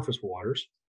surface waters.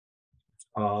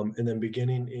 And then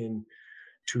beginning in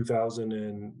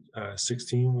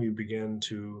 2016, we began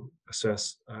to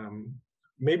assess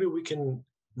maybe we can,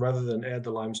 rather than add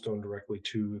the limestone directly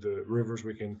to the rivers,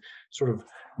 we can sort of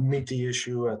meet the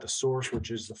issue at the source, which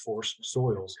is the forest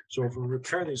soils. So if we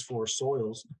repair these forest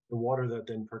soils, the water that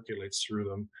then percolates through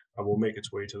them will make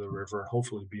its way to the river and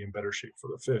hopefully be in better shape for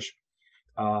the fish.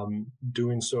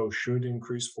 Doing so should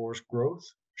increase forest growth,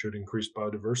 should increase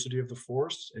biodiversity of the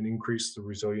forests, and increase the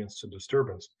resilience to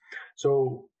disturbance.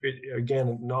 So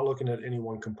again, not looking at any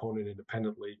one component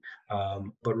independently,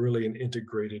 but really an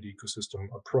integrated ecosystem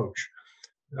approach.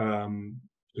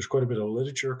 There's quite a bit of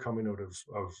literature coming out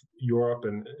of Europe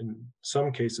and in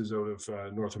some cases out of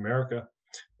North America,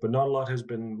 but not a lot has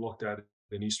been looked at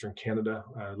in Eastern Canada.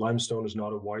 Limestone is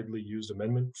not a widely used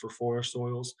amendment for forest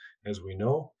soils, as we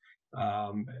know,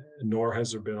 nor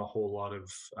has there been a whole lot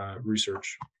of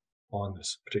research on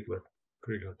this particular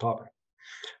topic.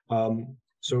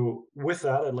 So with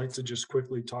that, I'd like to just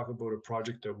quickly talk about a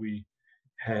project that we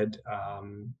had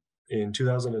in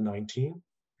 2019.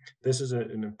 This is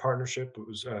in partnership. It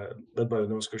was led by the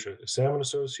Nova Scotia Salmon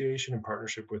Association in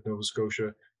partnership with Nova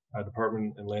Scotia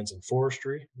Department of Lands and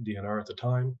Forestry, DNR at the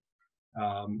time,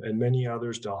 and many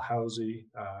others, Dalhousie,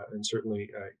 and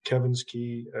certainly Kevin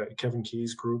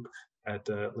Key's group at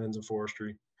Lands and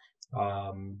Forestry,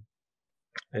 and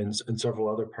several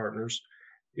other partners.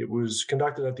 It was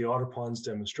conducted at the Otter Ponds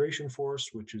Demonstration Forest,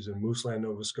 which is in Mooseland,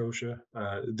 Nova Scotia.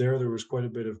 There was quite a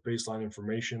bit of baseline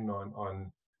information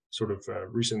on sort of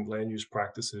recent land use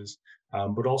practices,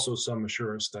 but also some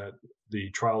assurance that the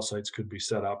trial sites could be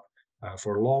set up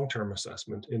for long-term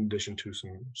assessment in addition to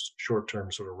some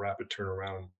short-term sort of rapid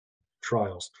turnaround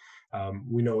trials.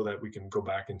 We know that we can go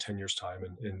back in 10 years' time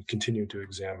and continue to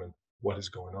examine what is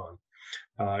going on.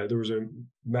 There was a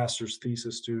master's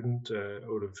thesis student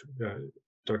out of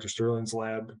Dr. Sterling's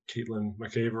lab, Caitlin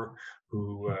McAver,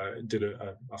 who did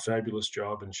a fabulous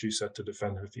job, and she's set to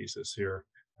defend her thesis here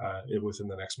within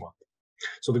the next month.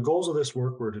 So the goals of this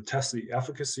work were to test the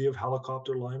efficacy of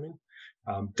helicopter liming.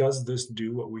 Does this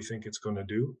do what we think it's going to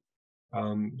do?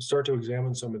 Start to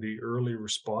examine some of the early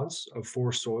response of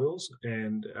forest soils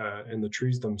and the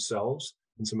trees themselves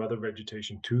and some other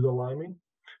vegetation to the liming.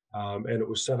 And it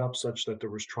was set up such that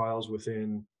there was trials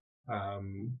within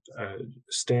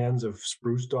stands of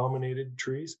spruce-dominated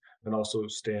trees and also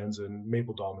stands and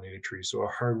maple-dominated trees, so a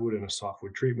hardwood and a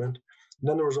softwood treatment. And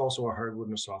then there was also a hardwood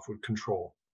and a softwood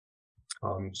control.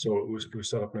 So it was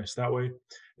set up nice that way.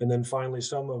 And then finally,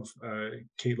 some of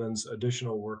Caitlin's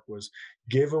additional work was,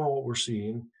 given what we're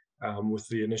seeing with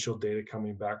the initial data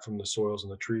coming back from the soils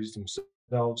and the trees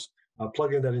themselves,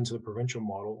 plugging that into the provincial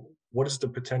model, what is the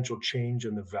potential change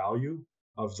in the value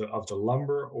of the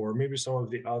lumber, or maybe some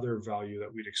of the other value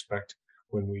that we'd expect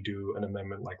when we do an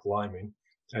amendment like liming,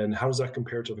 and how does that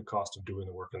compare to the cost of doing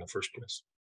the work in the first place?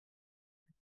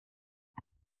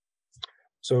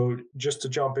 So just to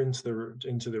jump into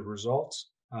the results,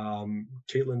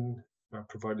 Caitlin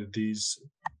provided these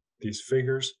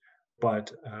figures,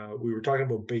 but we were talking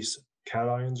about base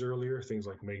cations earlier, things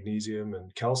like magnesium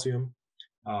and calcium.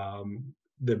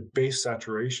 The base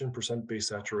saturation, percent base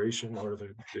saturation, or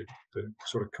the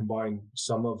sort of combined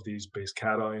sum of these base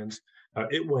cations,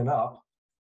 it went up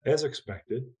as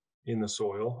expected in the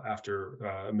soil after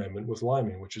amendment with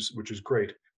liming, which is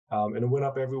great. And it went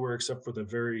up everywhere except for the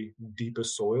very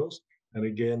deepest soils. And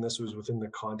again, this was within the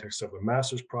context of a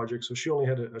master's project, so she only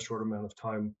had a short amount of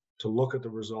time to look at the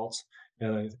results.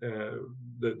 And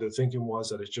the thinking was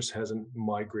that it just hasn't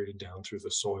migrated down through the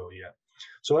soil yet.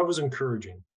 So that was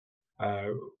encouraging.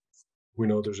 We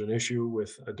know there's an issue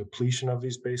with a depletion of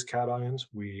these base cations.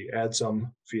 We add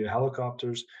some via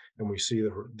helicopters, and we see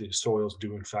that the soils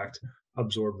do in fact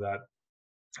absorb that,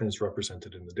 and it's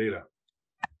represented in the data.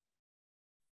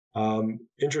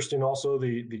 Interesting also,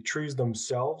 the trees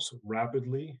themselves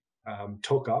rapidly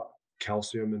took up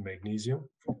calcium and magnesium,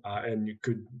 and you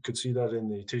could see that in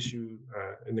the tissue,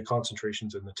 in the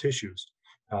concentrations in the tissues.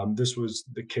 This was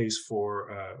the case for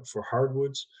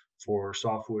hardwoods, for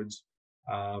softwoods,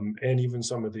 and even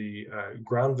some of the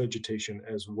ground vegetation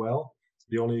as well.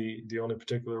 The only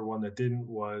particular one that didn't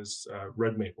was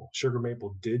red maple. Sugar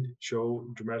maple did show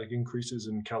dramatic increases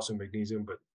in calcium magnesium,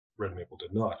 but red maple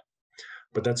did not.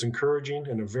 But that's encouraging,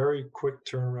 and a very quick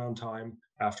turnaround time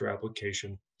after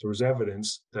application. There was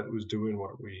evidence that it was doing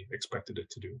what we expected it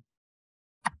to do.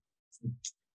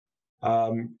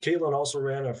 Caitlin also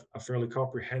ran a fairly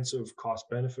comprehensive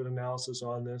cost-benefit analysis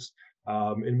on this,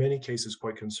 in many cases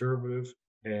quite conservative,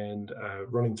 and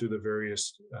running through the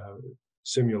various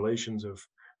simulations of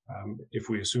if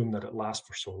we assume that it lasts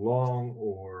for so long,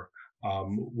 or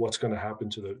what's going to happen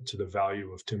to the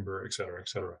value of timber, et cetera, et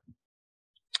cetera.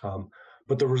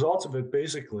 But the results of it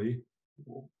basically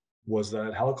was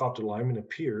that helicopter liming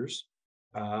appears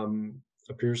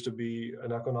to be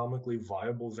an economically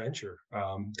viable venture,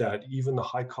 that even the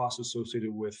high costs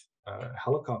associated with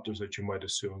helicopters that you might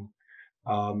assume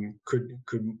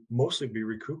could mostly be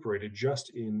recuperated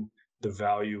just in the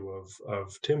value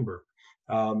of timber.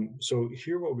 So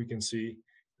here what we can see,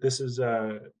 this is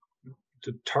the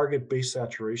target base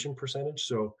saturation percentage.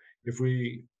 So if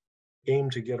we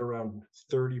aim to get around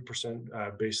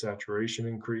 30% base saturation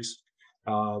increase,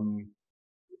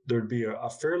 there'd be a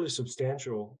fairly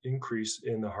substantial increase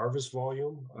in the harvest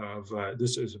volume of,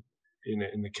 this is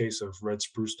in the case of red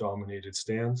spruce dominated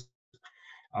stands.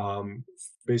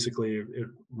 Basically, it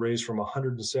raised from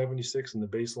 176 in the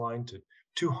baseline to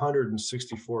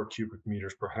 264 cubic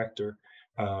meters per hectare,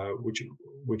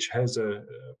 which has a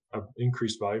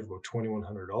increased value of about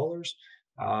 $2,100,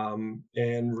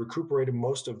 and recuperated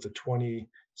most of the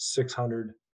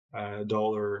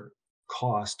 $2,600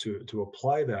 cost to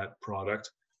apply that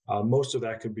product. Most of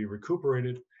that could be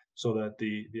recuperated, so that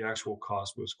the actual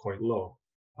cost was quite low.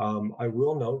 I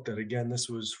will note that, again, this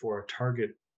was for a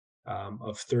target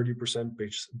of 30%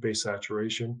 base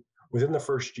saturation. Within the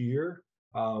first year,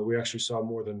 we actually saw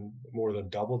more than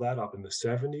double that, up in the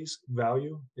 70s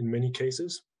value in many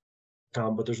cases.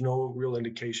 But there's no real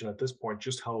indication at this point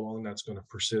just how long that's going to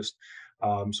persist.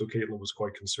 So Caitlin was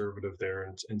quite conservative there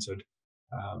and said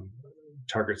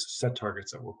set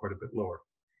targets that were quite a bit lower.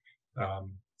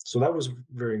 So that was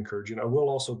very encouraging. I will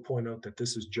also point out that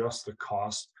this is just the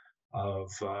cost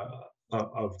of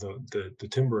the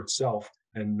timber itself,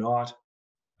 and not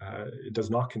it does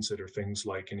not consider things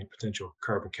like any potential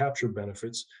carbon capture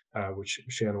benefits, which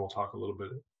Shannon will talk a little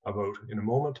bit about in a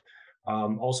moment.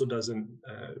 Also doesn't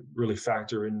really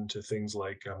factor into things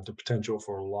like the potential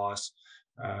for loss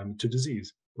to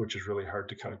disease, which is really hard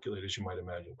to calculate, as you might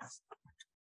imagine.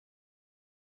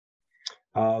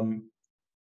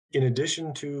 In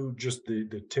addition to just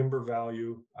the timber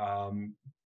value,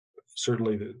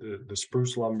 certainly the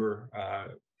spruce lumber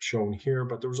shown here,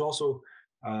 but there was also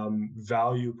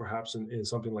value perhaps in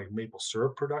something like maple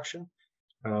syrup production.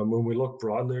 When we look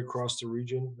broadly across the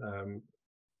region,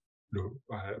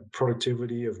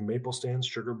 productivity of maple stands,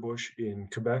 sugar bush in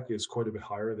Quebec is quite a bit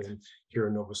higher than here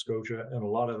in Nova Scotia, and a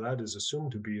lot of that is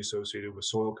assumed to be associated with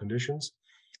soil conditions.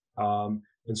 And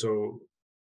so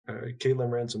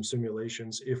Caitlin ran some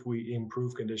simulations. If we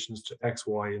improve conditions to X,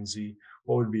 Y, and Z,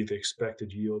 what would be the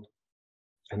expected yield?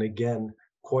 And again,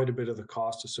 quite a bit of the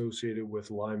cost associated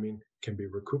with liming can be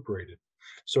recuperated.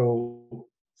 So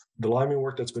the liming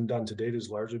work that's been done to date has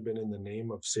largely been in the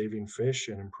name of saving fish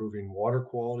and improving water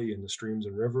quality in the streams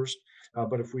and rivers.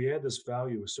 But if we add this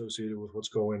value associated with what's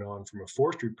going on from a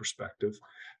forestry perspective,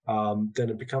 then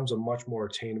it becomes a much more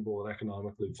attainable and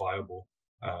economically viable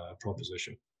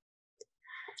proposition.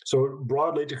 So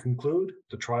broadly, to conclude,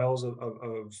 the trials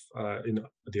in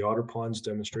the Otter Ponds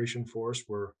demonstration forest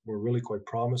were really quite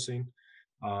promising.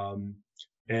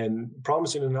 And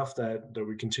promising enough that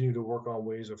we continue to work on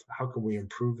ways of how can we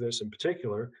improve this, in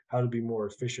particular, how to be more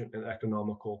efficient and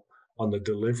economical on the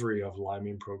delivery of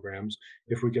liming programs.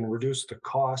 If we can reduce the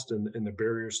cost and the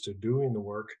barriers to doing the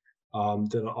work,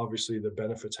 then obviously the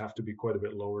benefits have to be quite a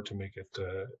bit lower to make it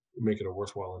a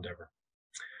worthwhile endeavor.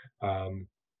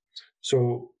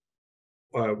 So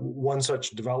one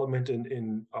such development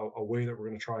in a way that we're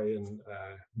going to try and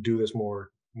do this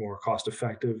more cost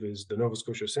effective is the Nova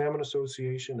Scotia Salmon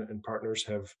Association and partners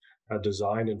have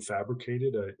designed and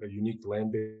fabricated a unique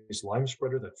land-based lime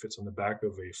spreader that fits on the back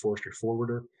of a forestry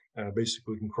forwarder.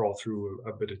 Basically, can crawl through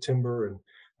a bit of timber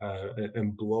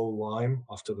and blow lime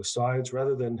off to the sides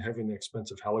rather than having the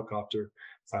expensive helicopter.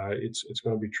 It's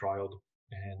going to be trialed,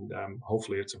 and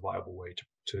hopefully it's a viable way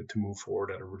to move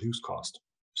forward at a reduced cost.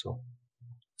 So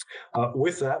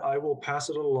with that, I will pass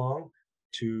it along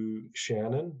to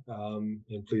Shannon,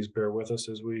 and please bear with us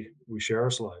as we share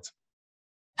our slides.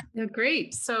 Yeah,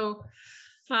 great. So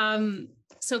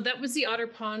So that was the Otter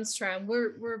Ponds trial.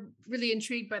 We're really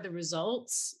intrigued by the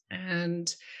results,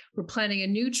 and we're planning a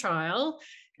new trial.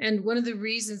 And one of the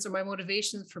reasons, or my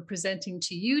motivations for presenting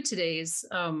to you today, is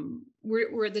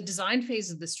we're at the design phase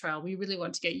of this trial. We really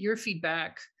want to get your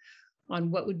feedback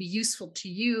on what would be useful to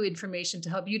you, information to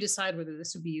help you decide whether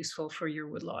this would be useful for your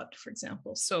woodlot, for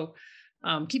example. So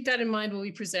keep that in mind when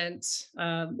we present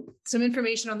some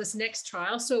information on this next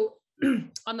trial. So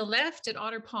on the left at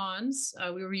Otter Ponds,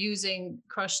 we were using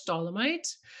crushed dolomite.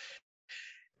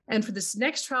 And for this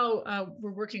next trial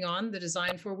we're working on the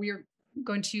design for, we are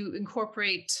going to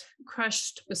incorporate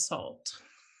crushed basalt.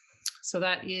 So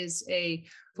that is a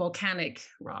volcanic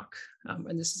rock.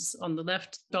 And this is on the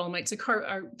left, dolomite's a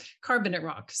carbonate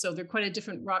rock. So they're quite a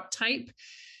different rock type.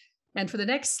 And for the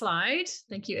next slide,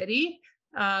 thank you, Eddie.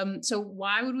 So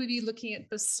why would we be looking at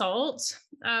basalt?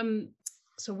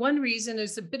 So one reason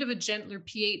is a bit of a gentler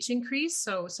pH increase.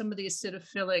 So some of the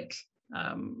acidophilic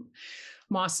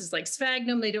mosses like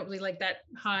sphagnum, they don't really like that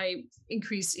high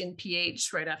increase in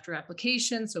pH right after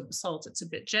application. So basalt, it's a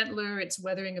bit gentler, it's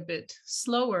weathering a bit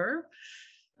slower.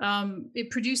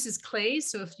 It produces clay.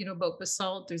 So if you know about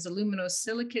basalt, there's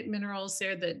aluminosilicate minerals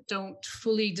there that don't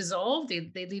fully dissolve.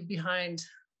 They leave behind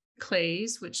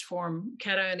clays, which form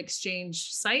cation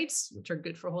exchange sites, which are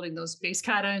good for holding those base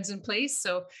cations in place.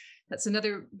 So that's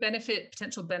another benefit,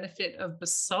 potential benefit of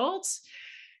basalt.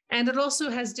 And it also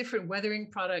has different weathering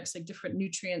products, like different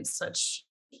nutrients, such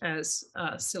as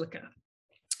silica.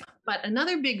 But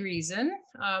another big reason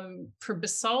for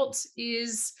basalt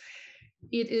is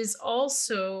it is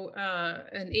also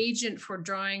an agent for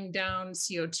drawing down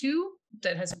CO2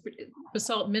 that has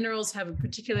basalt minerals have a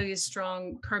particularly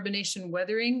strong carbonation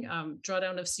weathering,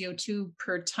 drawdown of CO2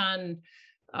 per ton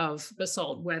of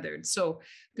basalt weathered. So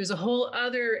there's a whole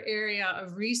other area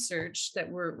of research that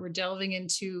we're delving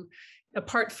into,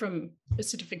 apart from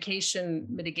acidification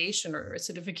mitigation or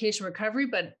acidification recovery,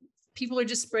 but people are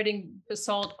just spreading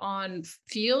basalt on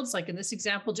fields, like in this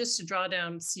example, just to draw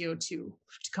down CO2 to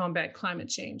combat climate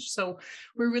change. So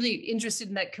we're really interested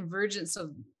in that convergence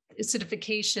of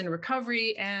acidification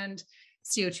recovery and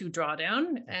CO2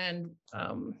 drawdown, and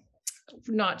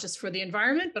not just for the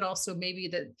environment, but also maybe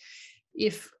that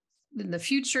if in the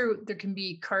future there can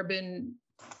be carbon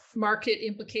market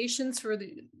implications for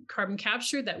the carbon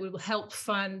capture, that will help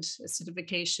fund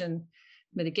acidification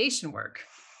mitigation work.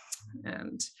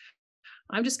 And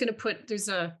I'm just going to put,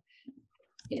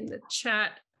 in the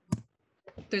chat,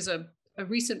 there's a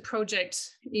recent project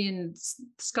in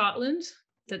Scotland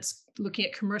that's looking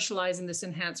at commercializing this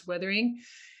enhanced weathering.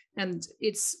 And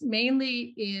it's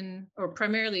mainly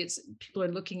primarily people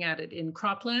are looking at it in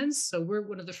croplands. So we're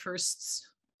one of the first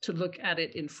to look at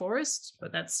it in forests,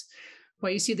 but that's why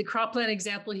you see the cropland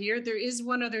example here. There is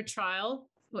one other trial,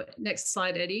 next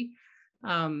slide, Eddie,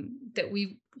 that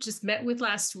we just met with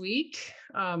last week.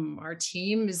 Our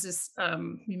team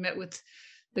we met with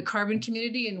the carbon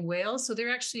community in Wales. So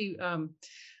they're actually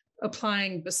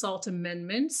applying basalt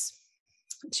amendments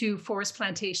to forest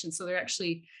plantation. So they're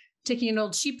actually taking an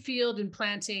old sheep field and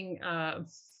planting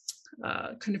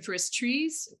coniferous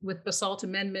trees with basalt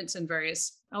amendments and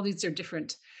all these are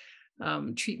different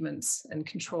treatments and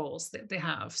controls that they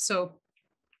have. So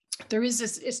there is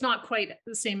this, it's not quite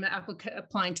the same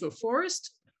applying to a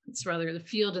forest, it's rather the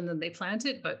field and then they plant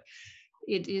it, but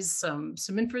it is some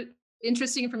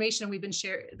interesting information. We've been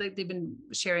they've been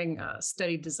sharing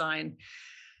study design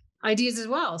ideas as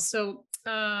well. So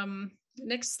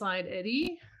next slide,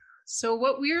 Eddie. So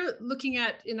what we're looking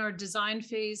at in our design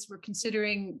phase, we're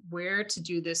considering where to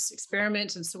do this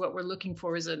experiment. And so what we're looking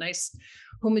for is a nice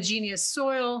homogeneous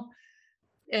soil.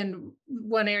 And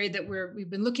one area that we've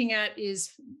been looking at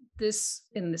is this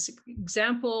in this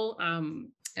example,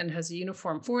 and has a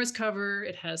uniform forest cover.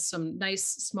 It has some nice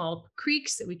small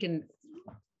creeks that we can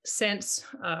sense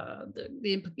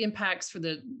the impacts of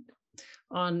the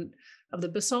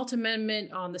basalt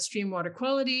amendment on the stream water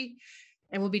quality.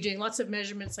 And we'll be doing lots of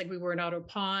measurements like we were in Otter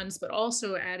Ponds, but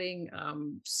also adding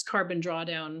carbon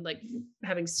drawdown, like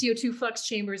having CO2 flux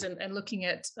chambers and looking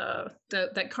at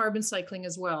that carbon cycling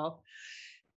as well.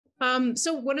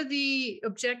 So one of the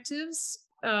objectives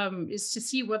is to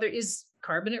see whether is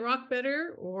carbonate rock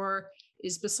better or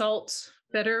is basalt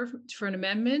better for an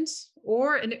amendment,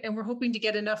 and we're hoping to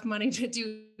get enough money to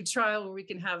do a trial where we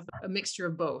can have a mixture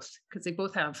of both, because they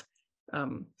both have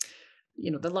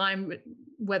the lime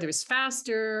weathers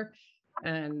faster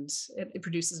and it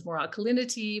produces more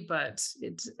alkalinity, but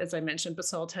as I mentioned,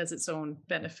 basalt has its own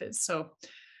benefits. So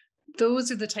those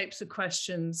are the types of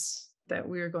questions that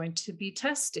we're going to be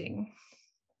testing.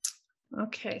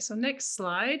 Okay, so next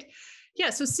slide. Yeah,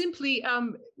 so simply,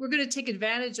 we're going to take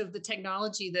advantage of the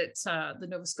technology that the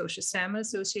Nova Scotia Salmon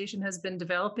Association has been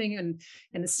developing. And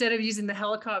instead of using the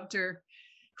helicopter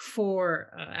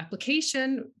for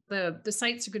application, the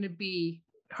sites are going to be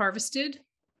harvested.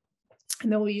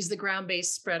 And then we'll use the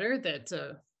ground-based spreader that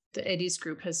the Eddie's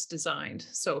group has designed.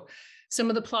 So some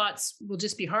of the plots will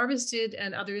just be harvested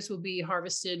and others will be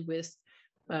harvested with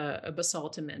a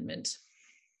basalt amendment.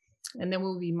 And then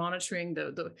we'll be monitoring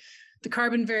the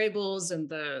carbon variables and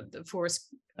the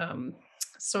forest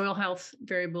soil health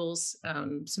variables,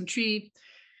 some tree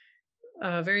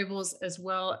variables, as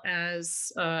well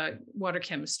as water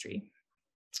chemistry.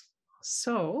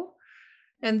 So,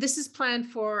 and this is planned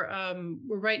for,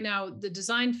 we're right now the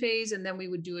design phase, and then we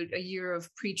would do a year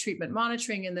of pre-treatment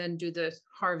monitoring and then do the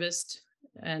harvest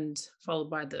and followed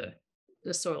by the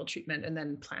soil treatment and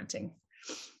then planting.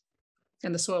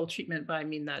 And the soil treatment, by I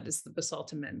mean that is the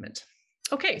basalt amendment.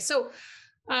 Okay, so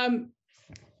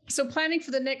so planning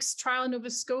for the next trial in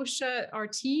Nova Scotia, our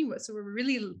team, so we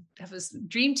really have this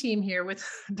dream team here with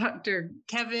Dr.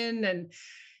 Kevin and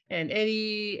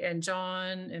Eddie and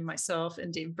John and myself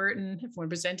and Dave Burton, everyone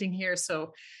presenting here.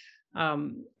 So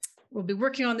we'll be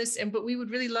working on this, but we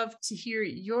would really love to hear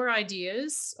your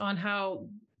ideas on how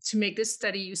to make this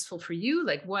study useful for you.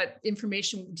 Like, what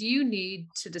information do you need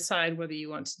to decide whether you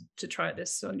want to try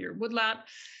this on your woodlot?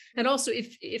 And also,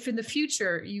 if in the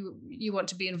future you want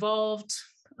to be involved,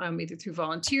 either through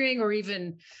volunteering or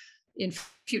even in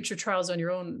future trials on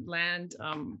your own land,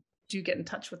 do get in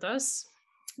touch with us.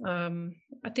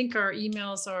 I think our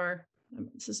emails are,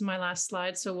 this is my last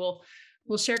slide, so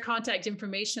we'll share contact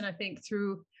information, I think,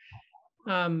 through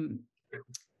MTRI,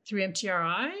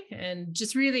 and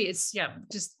just really it's, yeah,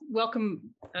 just welcome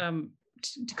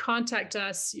to contact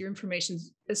us. Your information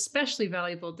is especially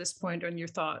valuable at this point on your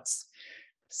thoughts.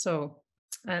 So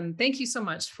thank you so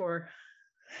much for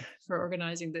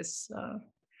organizing this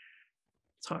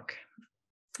talk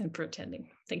and for attending.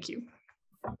 Thank you.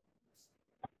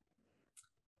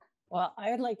 Well,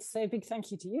 I would like to say a big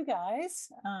thank you to you guys.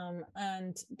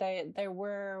 And there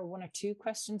were one or two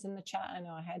questions in the chat. I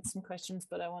know I had some questions,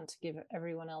 but I want to give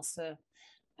everyone else a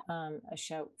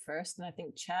shout first. And I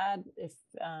think Chad, if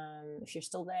you're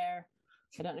still there,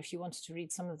 I don't know if you wanted to read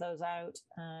some of those out,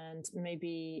 and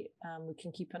maybe we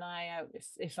can keep an eye out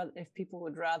if people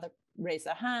would rather raise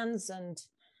their hands and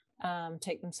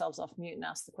take themselves off mute and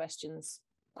ask the questions.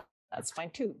 That's fine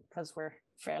too, because we're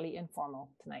fairly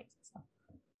informal tonight. So.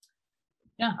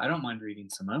 Yeah, I don't mind reading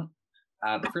some out.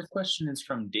 The first question is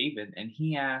from David, and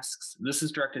he asks, this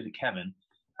is directed to Kevin.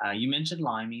 You mentioned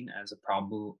liming as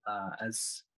probably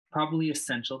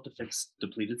essential to fix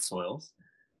depleted soils.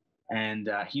 And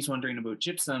he's wondering about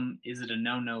gypsum. Is it a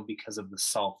no-no because of the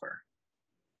sulfur?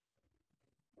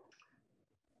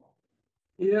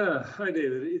 Yeah, hi,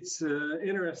 David. It's an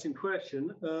interesting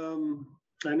question.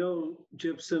 I know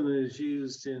gypsum is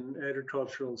used in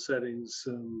agricultural settings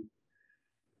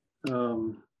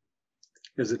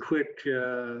as a quick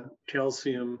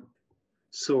calcium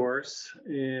source.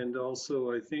 And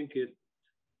also, I think it,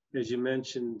 as you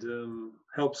mentioned,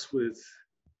 helps with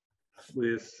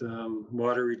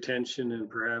water retention and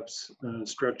perhaps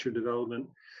structure development.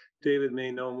 David may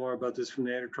know more about this from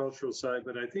the agricultural side,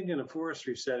 but I think in a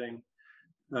forestry setting,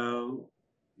 the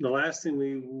last thing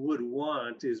we would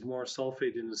want is more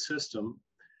sulfate in the system.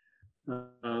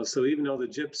 So even though the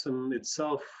gypsum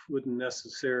itself wouldn't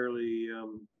necessarily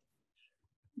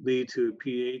lead to a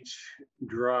pH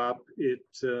drop,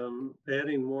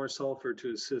 adding more sulfur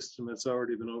to a system that's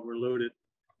already been overloaded,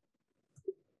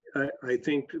 I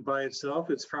think by itself,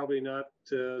 it's probably not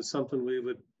something we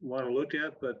would want to look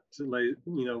at, but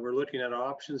we're looking at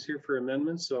options here for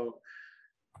amendments. So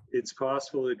it's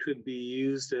possible it could be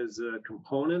used as a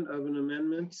component of an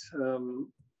amendment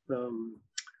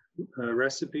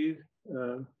recipe,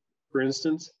 for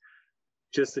instance,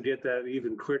 just to get that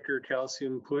even quicker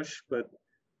calcium push. But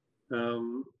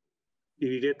if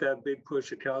you get that big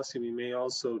push of calcium, you may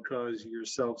also cause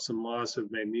yourself some loss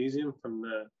of magnesium from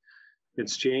the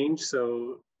exchange.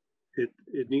 So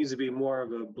it needs to be more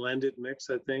of a blended mix,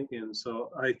 I think. And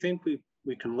so I think we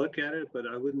can look at it, but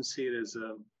I wouldn't see it as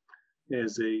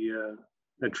a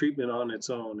treatment on its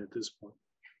own at this point.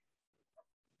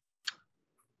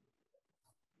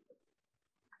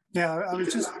 Yeah, I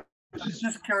was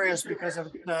just curious because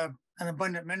of an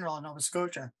abundant mineral in Nova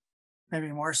Scotia,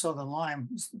 maybe more so than lime.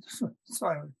 So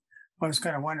I was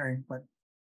kind of wondering, but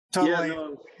totally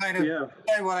kind of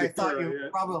what I thought you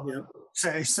probably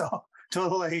say. So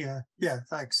totally,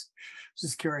 thanks.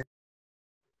 Just curious.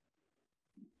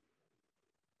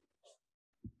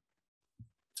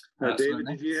 David,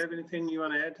 did you have anything you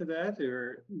want to add to that,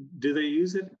 or do they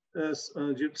use it as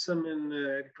gypsum in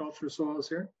agricultural soils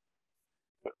here?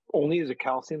 Only as a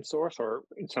calcium source, or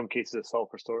in some cases a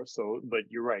sulfur source. So, but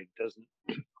you're right, it doesn't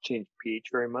change pH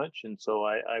very much, and so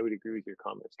I would agree with your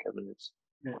comments, Kevin.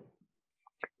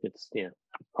 It's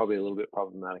probably a little bit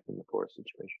problematic in the forest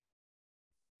situation.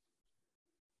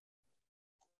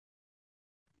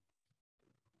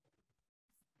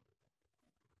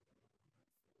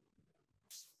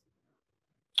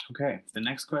 Okay, the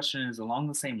next question is along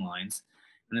the same lines,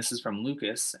 and this is from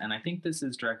Lucas, and I think this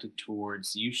is directed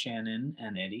towards you, Shannon,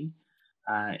 and Eddie.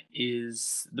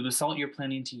 Is the basalt you're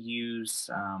planning to use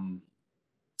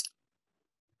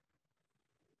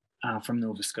from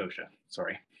Nova Scotia?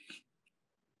 Sorry.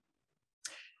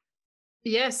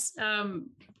 Yes,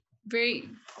 very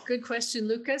good question,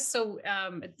 Lucas. So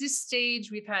at this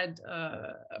stage, we've had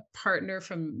a partner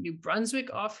from New Brunswick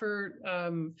offer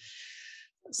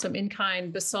some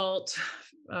in-kind basalt,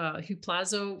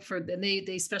 Huplazo, and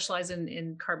they specialize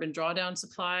in carbon drawdown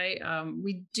supply.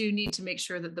 We do need to make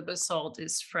sure that the basalt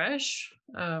is fresh.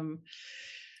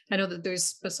 I know that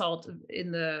there's basalt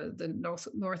in the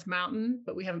North Mountain,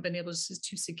 but we haven't been able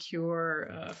to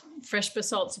secure fresh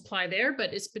basalt supply there,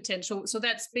 but it's potential. So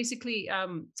that's basically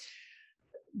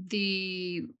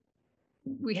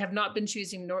we have not been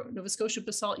choosing Nova Scotia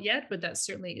basalt yet, but that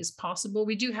certainly is possible.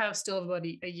 We do have still about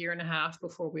a year and a half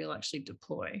before we'll actually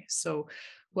deploy. So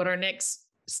what our next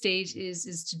stage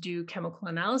is to do chemical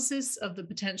analysis of the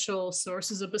potential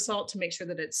sources of basalt to make sure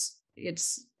that it's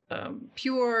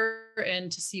pure,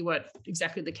 and to see what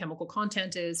exactly the chemical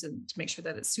content is, and to make sure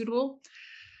that it's suitable.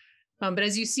 But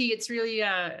as you see, it's really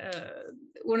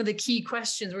one of the key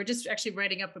questions. We're just actually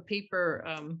writing up a paper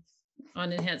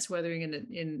on enhanced weathering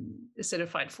in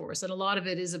acidified forests. And a lot of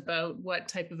it is about what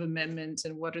type of amendment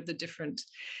and what are the different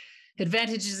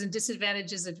advantages and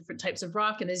disadvantages of different types of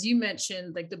rock. And as you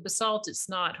mentioned, like the basalt, it's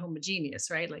not homogeneous,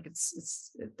 right? Like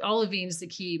it's olivine is the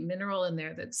key mineral in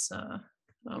there that's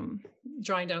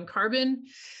drawing down carbon.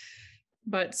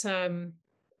 But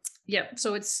yeah,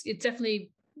 so it's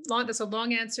definitely long. That's a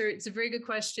long answer. It's a very good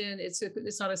question.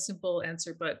 It's not a simple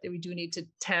answer, but we do need to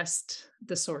test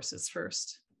the sources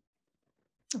first.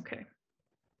 Okay.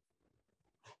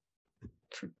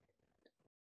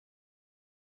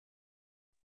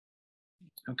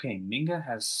 Okay, Minga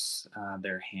has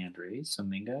their hand raised. So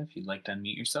Minga, if you'd like to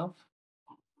unmute yourself.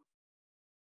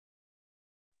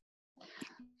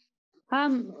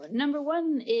 Number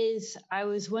one is, I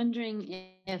was wondering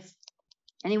if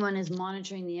anyone is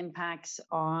monitoring the impacts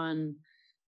on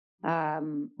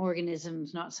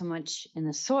organisms, not so much in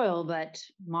the soil, but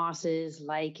mosses,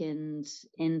 lichens,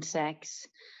 insects,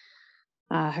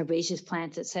 herbaceous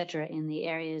plants, etc., in the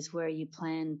areas where you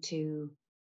plan to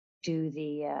do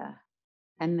the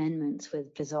amendments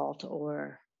with basalt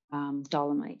or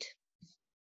dolomite.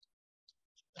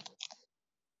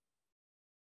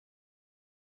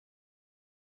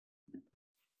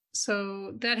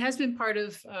 So that has been part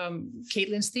of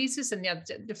Caitlin's thesis, and yeah,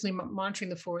 definitely monitoring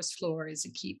the forest floor is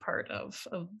a key part of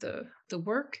the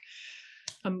work.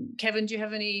 Kevin, do you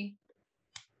have anything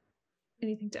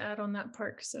to add on that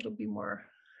part? Because that'll be more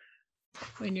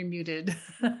when you're muted.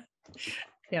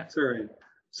 Yeah. Sorry,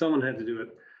 someone had to do it.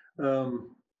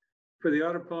 For the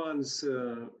Otter Ponds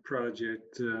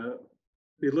project,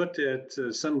 we looked at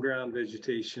some ground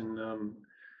vegetation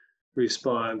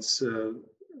response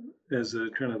as a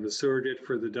kind of a surrogate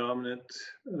for the dominant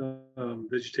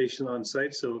vegetation on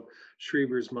site. So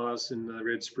Schreber's moss in the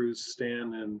red spruce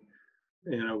stand,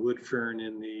 and a wood fern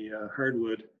in the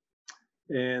hardwood.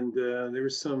 And there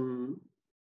was some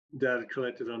data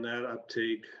collected on that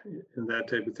uptake and that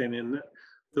type of thing. And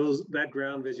that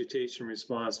ground vegetation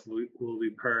response will be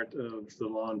part of the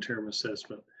long-term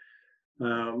assessment.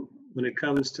 When it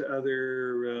comes to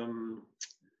other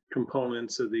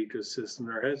components of the ecosystem,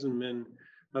 there hasn't been,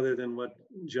 other than what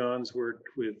John's worked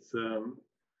with the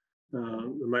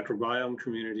microbiome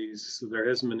communities, so there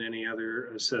hasn't been any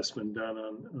other assessment done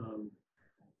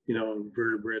on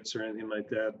vertebrates or anything like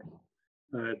that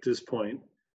at this point.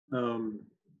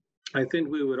 I think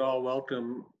we would all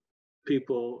welcome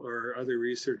people or other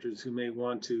researchers who may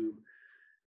want to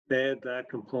add that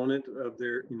component of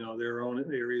their own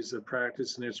areas of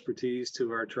practice and expertise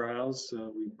to our trials.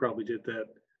 We probably did that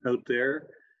out there.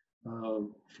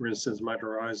 For instance,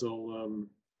 mycorrhizal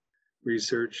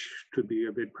research could be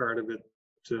a big part of it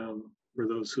for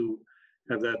those who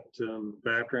have that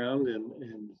background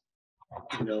and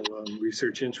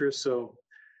research interests. So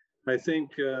I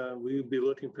think we would be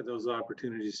looking for those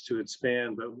opportunities to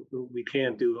expand, but we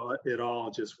can't do it all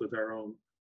just with our own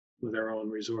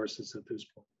resources at this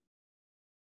point.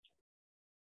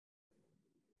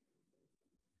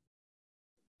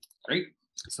 Great.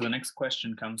 So the next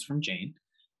question comes from Jane,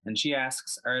 and she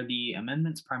asks, are the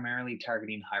amendments primarily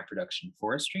targeting high production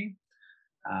forestry?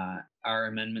 Are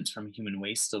amendments from human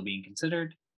waste still being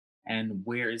considered? And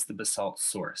where is the basalt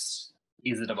sourced?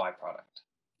 Is it a byproduct?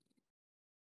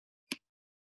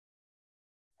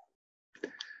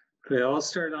 Okay, I'll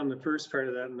start on the first part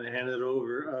of that and I hand it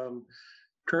over.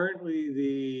 Currently,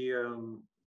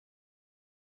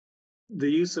 the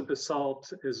use of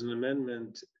basalt as an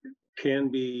amendment can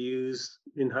be used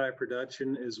in high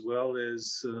production, as well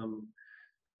as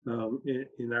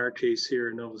in our case here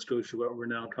in Nova Scotia, what we're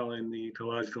now calling the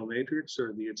ecological matrix,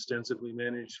 or the extensively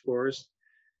managed forest.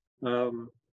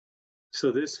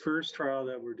 So this first trial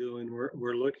that we're doing,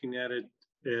 we're looking at it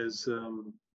as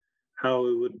how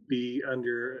it would be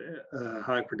under a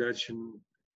high production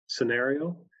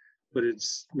scenario, but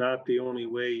it's not the only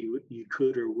way you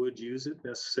could or would use it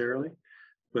necessarily.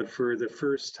 But for the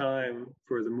first time,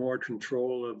 for the more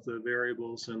control of the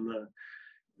variables and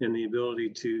the ability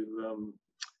to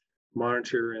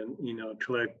monitor and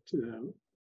collect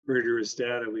rigorous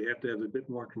data, we have to have a bit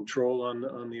more control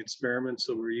on the experiment.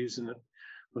 So we're using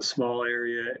a small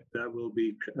area that will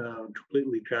be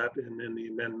completely cut, and then the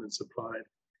amendments applied.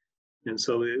 And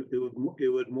so it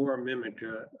would more mimic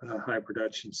a high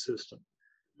production system.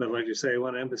 But like I say, I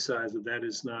want to emphasize that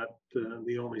is not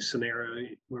the only scenario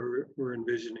where we're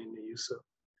envisioning the use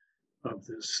of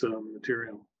this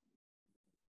material.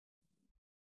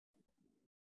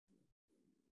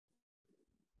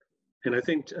 And I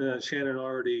think Shannon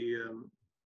already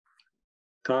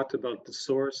talked about the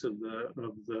source of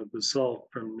the basalt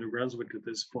from New Brunswick at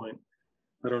this point.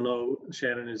 I don't know,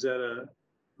 Shannon, is that a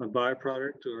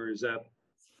byproduct, or is that,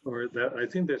 I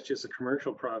think that's just a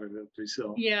commercial product that we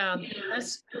sell. Yeah,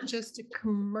 that's just a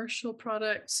commercial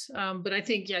product. But I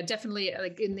think, yeah, definitely,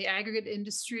 like in the aggregate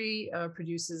industry,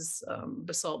 produces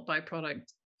basalt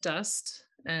byproduct dust,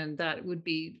 and that would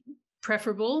be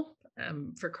preferable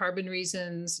for carbon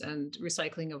reasons and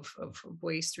recycling of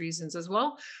waste reasons as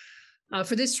well.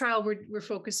 For this trial, we're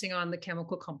focusing on the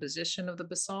chemical composition of the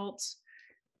basalt.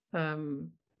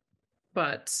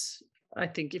 But I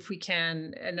think if we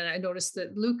can, and then I noticed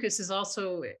that Lucas has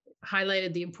also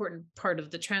highlighted the important part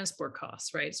of the transport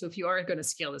costs, right? So if you are going to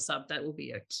scale this up, that will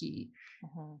be a key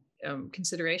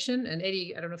consideration. And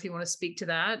Eddie, I don't know if you want to speak to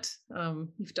that.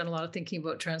 You've done a lot of thinking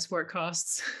about transport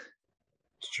costs.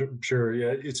 Sure.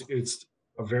 Yeah, it's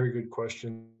a very good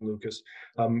question, Lucas.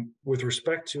 With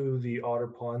respect to the Otter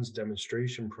Ponds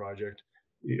demonstration project,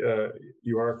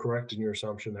 you are correct in your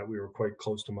assumption that we were quite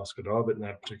close to Musquodoboit in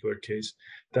that particular case.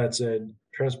 That said,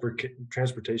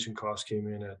 transportation costs came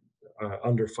in at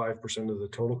under 5% of the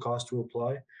total cost to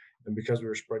apply. And because we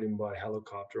were spreading by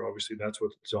helicopter, obviously that's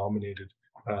what dominated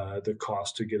the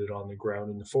cost to get it on the ground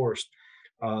in the forest.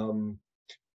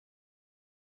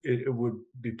 It would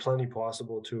be plenty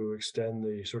possible to extend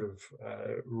the sort of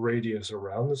radius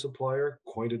around the supplier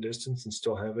quite a distance and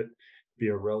still have it be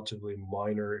a relatively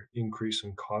minor increase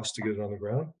in cost to get it on the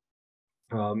ground.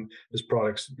 This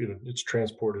product's, it's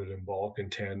transported in bulk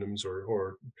in tandems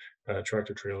or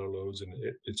tractor trailer loads, and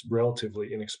it's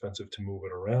relatively inexpensive to move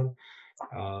it around.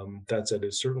 That said,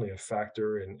 it's certainly a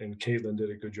factor, and Caitlin did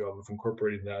a good job of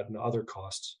incorporating that and other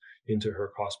costs into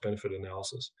her cost benefit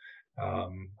analysis.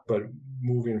 But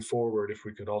moving forward, if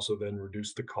we could also then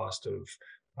reduce the cost of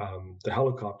the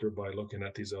helicopter by looking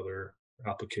at these other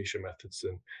application methods,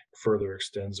 and further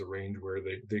extends the range where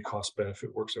the cost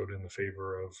benefit works out in the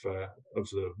favor of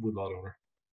the woodlot owner.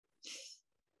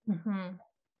 Mm-hmm.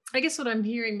 I guess what I'm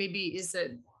hearing maybe is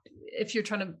that if you're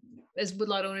trying to, as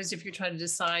woodlot owners, if you're trying to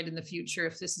decide in the future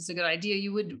if this is a good idea,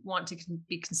 you would want to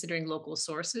be considering local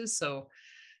sources. So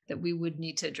that we would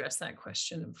need to address that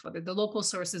question of whether the local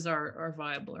sources are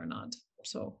viable or not.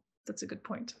 So that's a good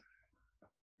point.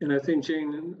 And I think,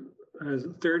 Jane,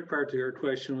 the third part to your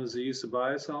question was the use of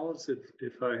biosolids,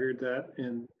 if I heard that.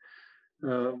 And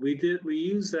we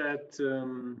use that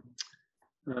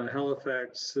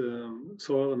Halifax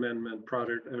soil amendment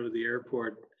product out of the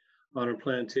airport on a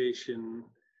plantation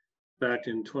back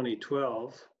in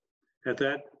 2012. At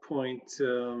that point,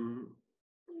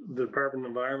 the Department of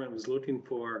Environment was looking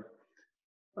for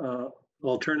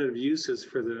alternative uses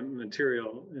for the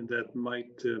material, and that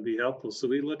might be helpful. So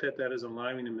we looked at that as a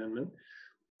liming amendment.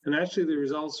 And actually the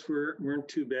results weren't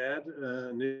too bad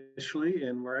initially,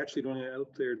 and we're actually going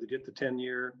out there to get the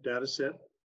 10-year data set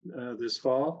this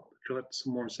fall, collect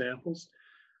some more samples.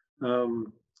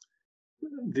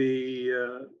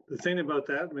 The thing about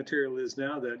that material is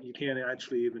now that you can't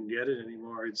actually even get it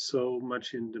anymore. It's so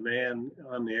much in demand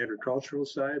on the agricultural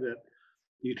side that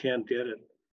you can't get it.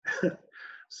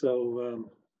 So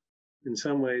in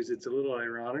some ways it's a little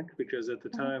ironic because at the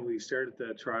time we started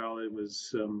that trial, it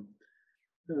was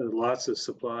lots of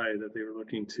supply that they were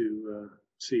looking to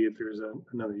see if there's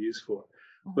another use for.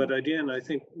 But again, I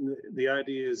think the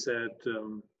idea is that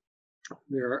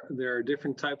there are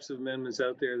different types of amendments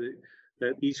out there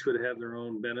that each would have their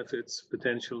own benefits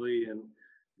potentially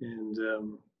and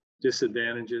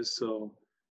disadvantages. So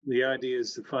the idea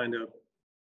is to find out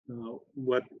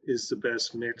what is the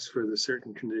best mix for the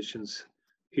certain conditions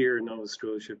here in Nova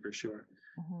Scotia for sure.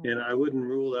 And I wouldn't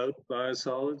rule out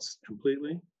biosolids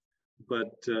completely,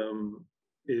 but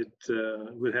it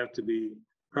would have to be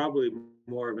probably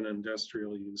more of an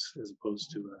industrial use as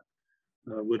opposed to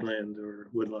a woodland or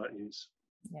woodlot use.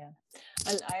 Yeah,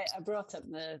 and I brought up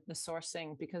the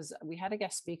sourcing because we had a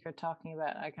guest speaker talking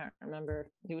about, I can't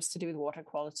remember, it was to do with water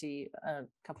quality a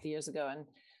couple of years ago,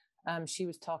 and she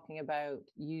was talking about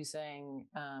using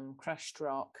crushed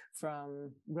rock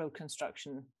from road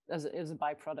construction as a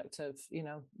byproduct of, you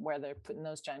know, where they're putting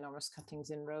those ginormous cuttings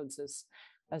in roads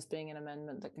as being an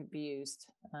amendment that could be used.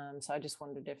 So I just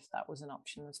wondered if that was an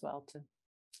option as well to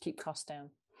keep costs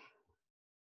down.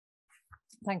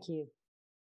 Thank you.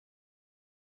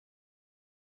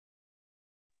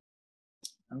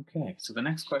 Okay, so the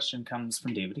next question comes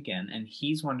from David again, and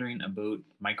he's wondering about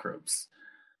microbes.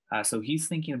 So he's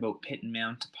thinking about pit and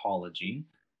mound topography,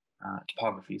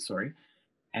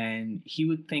 and he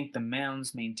would think the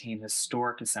mounds maintain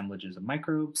historic assemblages of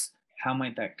microbes. How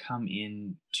might that come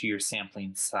in to your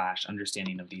sampling /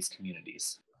 understanding of these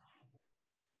communities?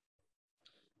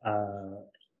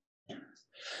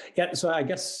 Yeah, so I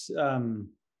guess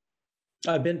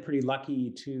I've been pretty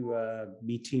lucky to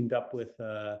be teamed up with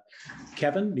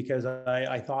Kevin because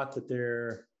I thought that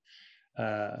there,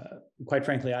 quite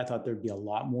frankly, I thought there'd be a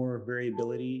lot more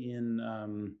variability in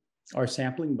our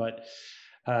sampling. But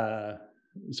so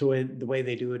the way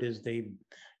they do it is they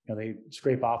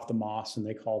scrape off the moss and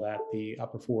they call that the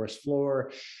upper forest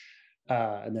floor,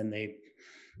 and then they,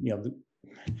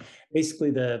 basically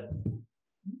the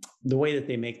way that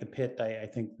they make the pit, I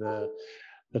think the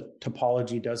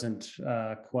topology doesn't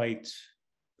quite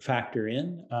factor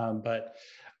in, but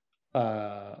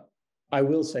I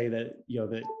will say that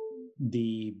that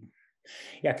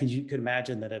because you could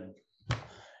imagine that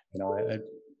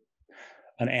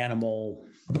an animal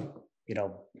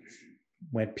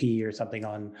went pee or something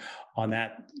on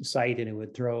that site and it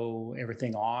would throw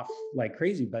everything off like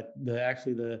crazy. But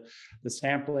the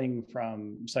sampling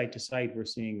from site to site, we're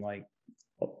seeing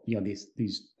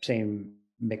these same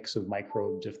mix of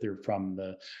microbes if they're from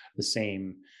the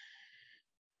same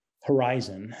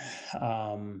horizon.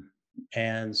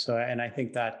 And I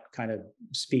think that kind of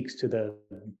speaks to the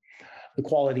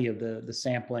quality of the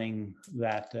sampling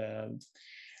that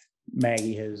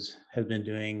Maggie has been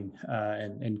doing,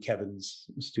 and Kevin's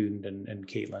student and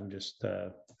Caitlin, just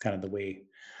kind of the way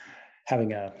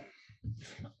having a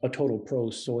total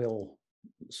pro soil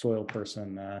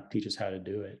person teaches how to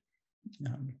do it.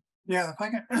 Yeah, if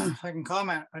I can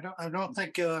comment, I don't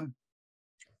think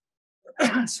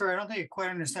sorry, I don't think you quite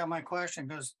understand my question,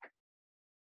 because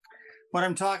what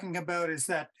I'm talking about is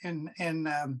that in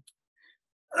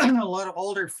a lot of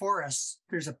older forests,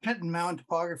 there's a pit and mound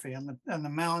topography, and the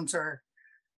mounds are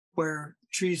where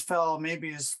trees fell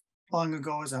maybe as long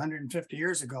ago as 150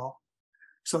 years ago.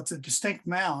 So it's a distinct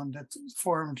mound that's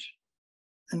formed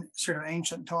in sort of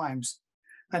ancient times.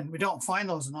 And we don't find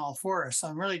those in all forests.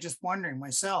 I'm really just wondering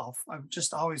myself, I've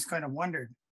just always kind of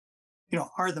wondered,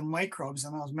 are the microbes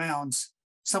in those mounds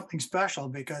something special,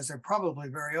 because they're probably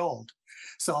very old.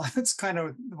 So that's kind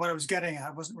of what I was getting at.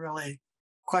 I wasn't really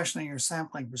questioning your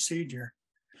sampling procedure,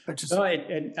 but just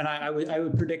I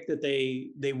would predict that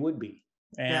they would be,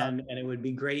 and it would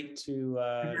be great to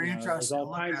very interesting. There's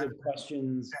all kinds of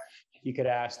questions you could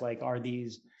ask, like, are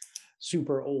these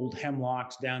super old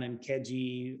hemlocks down in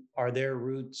Keji, are their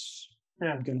roots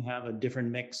going to have a different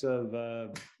mix of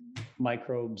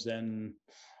microbes than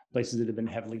places that have been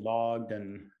heavily logged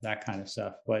and that kind of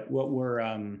stuff? But what we're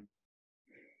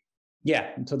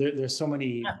so there's so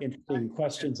many interesting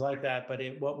questions like that. But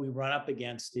what we run up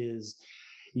against is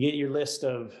you get your list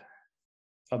of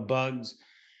bugs,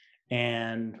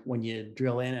 and when you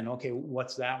drill in and okay,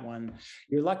 what's that one?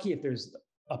 You're lucky if there's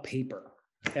a paper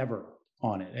ever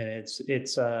on it, and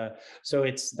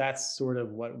that's sort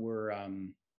of what we're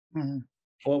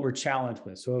challenged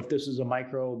with. So if this is a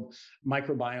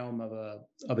microbiome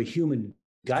of a human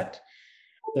gut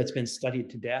that's been studied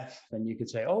to death, then you could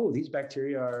say, oh, these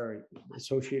bacteria are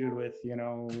associated with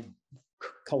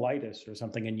colitis or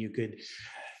something, and you could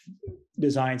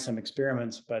design some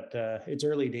experiments. But it's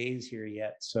early days here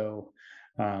yet, so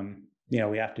we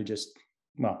have to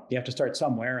you have to start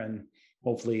somewhere, and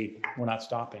hopefully we're not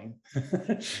stopping.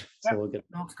 So we'll get.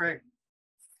 That's great.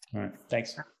 All right,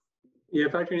 thanks. Yeah,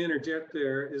 if I can interject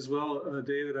there as well,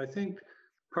 David, I think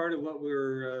part of what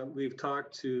we've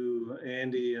talked to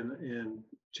Andy and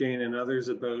Jane and others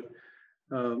about,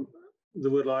 the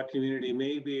woodlot community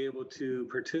may be able to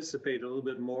participate a little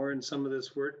bit more in some of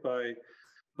this work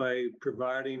by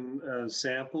providing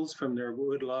samples from their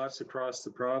woodlots across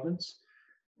the province.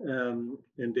 And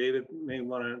David may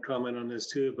want to comment on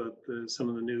this too about some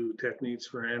of the new techniques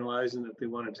for analyzing that they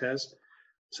want to test.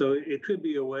 So it could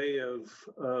be a way of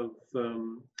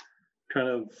kind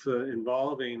of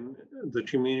involving the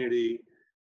community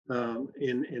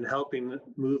in helping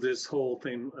move this whole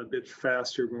thing a bit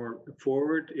faster, more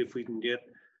forward, if we can get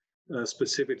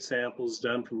specific samples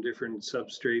done from different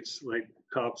substrates like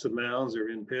tops of mounds or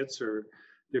in pits or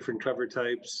different cover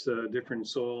types, different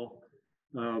soil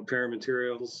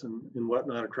paramaterials and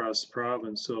whatnot across the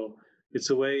province. So it's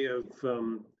a way of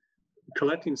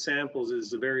collecting samples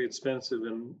is a very expensive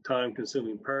and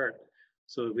time-consuming part.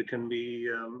 So if it can be,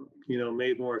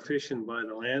 made more efficient by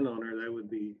the landowner, that would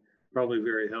be probably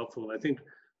very helpful. And I think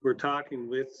we're talking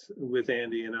with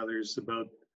Andy and others about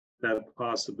that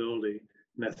possibility.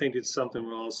 And I think it's something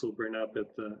we'll also bring up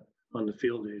on the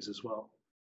field days as well.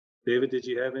 David, did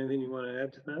you have anything you want to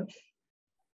add to that?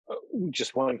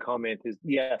 Just one comment is,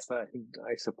 yes, I think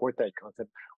I support that concept.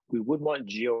 We would want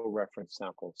geo-reference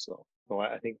samples. So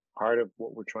I think part of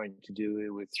what we're trying to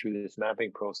do through this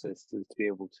mapping process is to be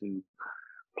able to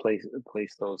place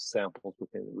those samples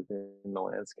within the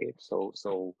landscape. So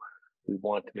we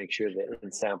want to make sure that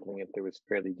in sampling it, there was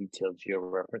fairly detailed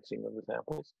geo-referencing of the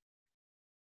samples.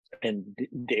 And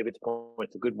David's point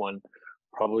is a good one,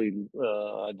 probably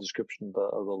a description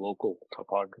of the local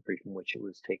topography from which it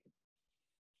was taken.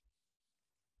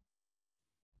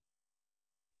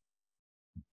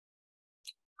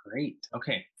 Great.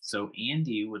 Okay, so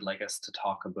Andy would like us to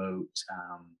talk about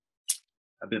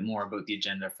a bit more about the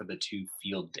agenda for the 2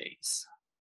 field days.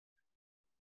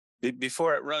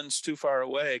 Before it runs too far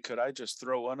away, could I just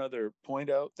throw one other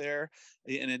point out there?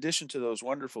 In addition to those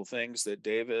wonderful things that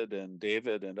David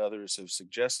and others have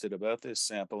suggested about this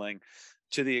sampling,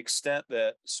 to the extent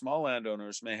that small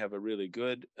landowners may have a really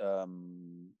good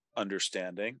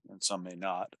understanding, and some may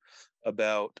not,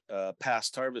 about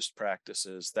past harvest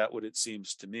practices, that would, it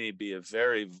seems to me, be a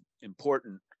very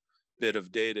important bit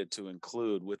of data to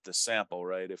include with the sample,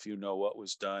 right? If you know what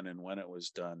was done and when it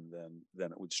was done,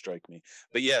 then it would strike me.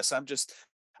 But yes, I'm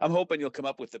hoping you'll come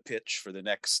up with a pitch for the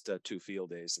next 2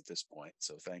 field days at this point.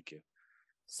 So thank you.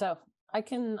 So I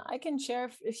can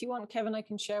share if you want, Kevin. I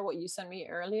can share what you sent me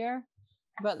earlier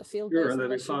about the field days.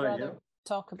 Unless you'd rather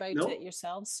talk about it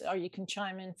yourselves, or you can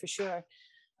chime in for sure.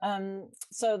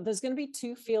 So there's going to be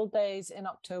 2 field days in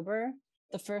October.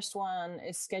 The first one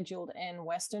is scheduled in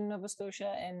Western Nova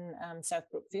Scotia in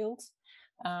South Brookfield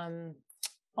on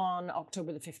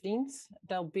October the 15th.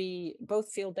 There'll be both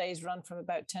field days run from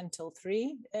about 10 till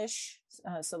 3-ish.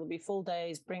 So there'll be full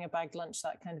days, bring a bagged lunch,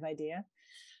 that kind of idea.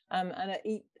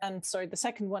 The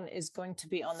second one is going to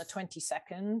be on the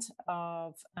 22nd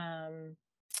of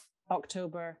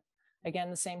October, again,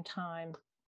 the same time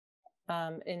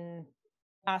in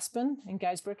Aspen in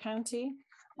Guysborough County.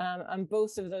 And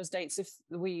both of those dates, if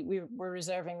we're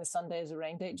reserving the Sunday as a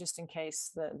rain date, just in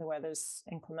case the weather's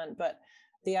inclement. But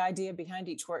the idea behind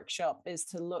each workshop is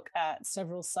to look at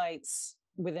several sites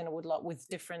within a woodlot with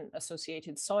different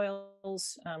associated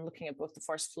soils, looking at both the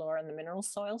forest floor and the mineral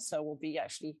soil. So we'll be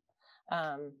actually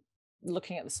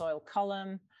looking at the soil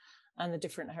column and the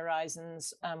different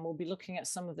horizons. We'll be looking at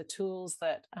some of the tools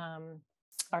that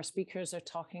our speakers are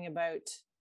talking about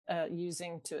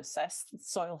using to assess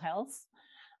soil health,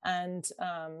 and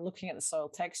looking at the soil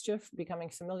texture, becoming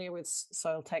familiar with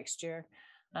soil texture,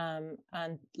 and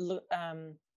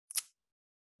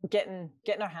getting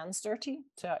our hands dirty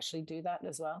to actually do that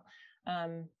as well,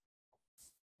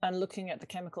 and looking at the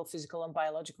chemical, physical, and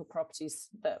biological properties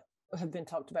that have been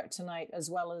talked about tonight, as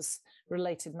well as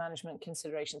related management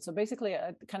considerations. So basically,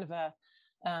 a kind of a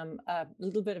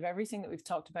little bit of everything that we've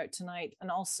talked about tonight.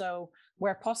 And also,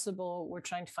 where possible, we're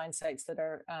trying to find sites that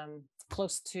are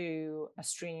close to a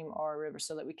stream or a river,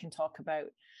 so that we can talk about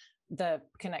the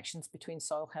connections between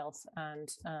soil health and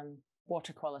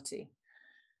water quality.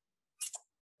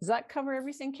 Does that cover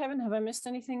everything, Kevin? Have I missed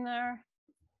anything there?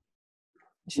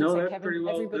 No, that's Kevin, pretty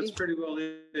well. Everybody? That's pretty well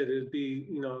it. It'd be,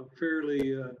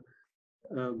 fairly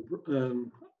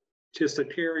just a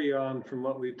carry on from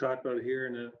what we've talked about here,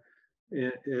 and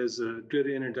as a good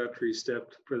introductory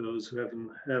step for those who haven't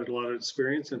had a lot of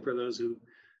experience, and for those who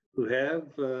have,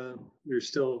 there's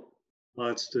still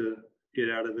lots to get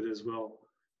out of it as well.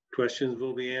 Questions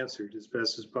will be answered as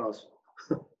best as possible.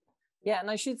 Yeah,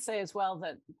 and I should say as well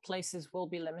that places will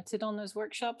be limited on those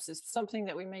workshops. It's something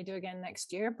that we may do again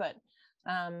next year, but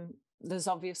there's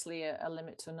obviously a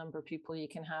limit to a number of people you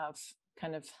can have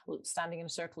kind of standing in a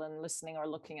circle and listening or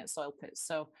looking at soil pits.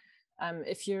 So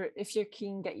if you're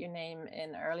keen, get your name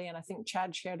in early. And I think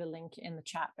Chad shared a link in the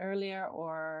chat earlier,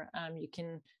 or you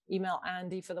can email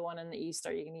Andy for the one in the east,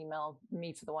 or you can email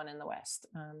me for the one in the west.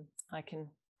 I can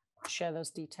share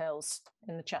those details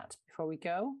in the chat before we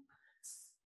go.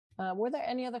 Were there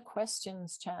any other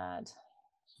questions, Chad?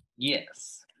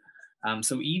 Yes.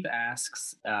 So Eve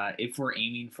asks if we're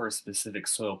aiming for a specific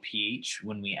soil pH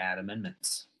when we add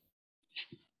amendments,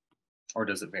 or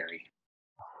does it vary?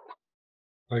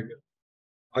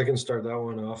 I can start that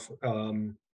one off.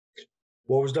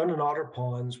 What was done in otter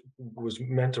ponds was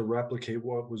meant to replicate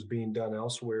what was being done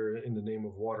elsewhere in the name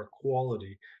of water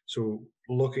quality. So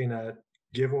looking at,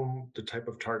 given the type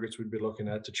of targets we'd be looking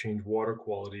at to change water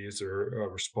quality, is there a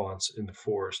response in the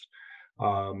forest?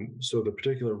 So the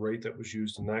particular rate that was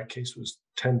used in that case was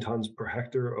 10 tons per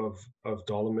hectare of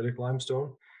dolomitic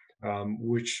limestone,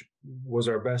 which was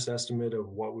our best estimate of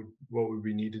what would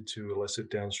be needed to elicit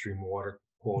downstream water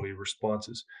quality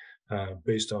responses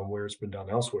based on where it's been done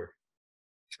elsewhere.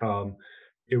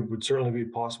 It would certainly be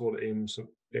possible to aim some,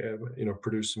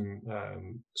 produce some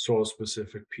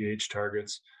soil-specific pH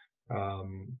targets.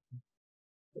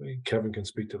 Kevin can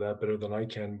speak to that better than I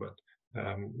can, but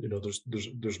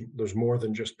there's more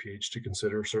than just pH to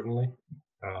consider, certainly.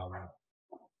 I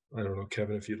don't know,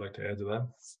 Kevin, if you'd like to add to that.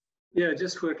 Yeah,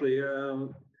 just quickly.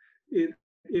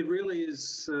 It really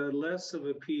is less of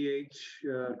a pH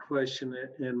question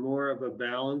and more of a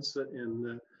balance in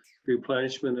the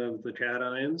replenishment of the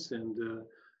cations and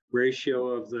ratio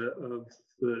of the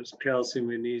calcium,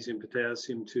 magnesium,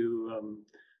 potassium to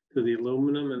the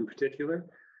aluminum in particular.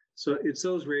 So it's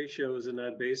those ratios and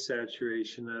that base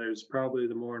saturation that is probably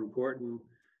the more important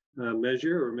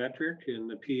measure or metric, and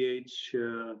the pH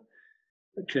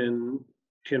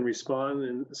can respond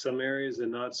in some areas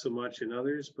and not so much in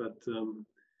others. But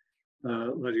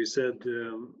like you said,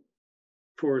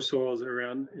 forest soils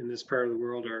around in this part of the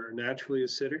world are naturally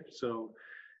acidic. So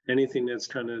anything that's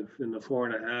kind of in the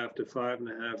 4.5 to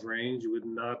 5.5 range would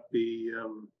not be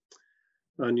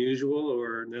unusual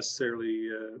or necessarily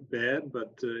bad.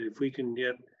 But if we can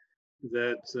get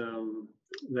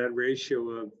that ratio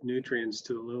of nutrients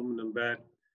to aluminum back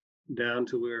down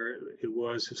to where it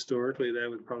was historically, that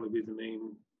would probably be the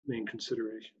main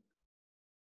consideration.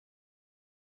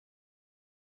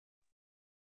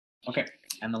 Okay,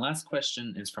 and the last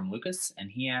question is from Lucas, and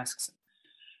he asks,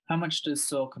 how much does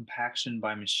soil compaction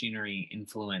by machinery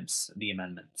influence the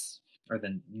amendments, or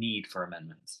the need for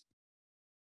amendments?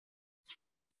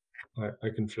 I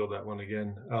can field that one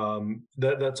again.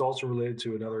 That's also related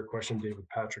to another question David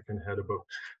Patrick had about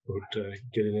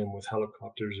getting in with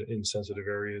helicopters in sensitive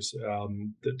areas.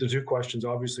 The two questions,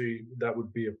 obviously, that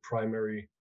would be a primary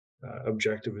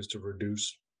objective, is to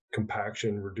reduce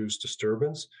compaction, reduce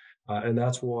disturbance. And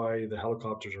that's why the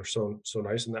helicopters are so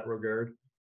nice in that regard.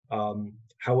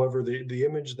 However, the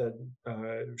image that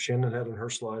Shannon had on her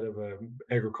slide of an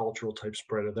agricultural type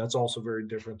spreader, that's also very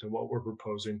different than what we're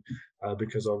proposing,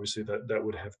 because obviously that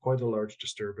would have quite a large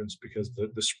disturbance, because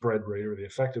the spread rate, or the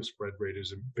effective spread rate,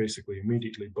 is basically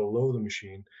immediately below the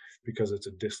machine because it's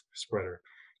a disc spreader.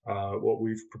 What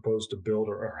we've proposed to build,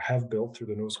 or have built through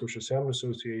the Nova Scotia Salmon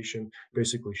Association,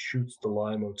 basically shoots the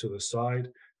lime out to the side.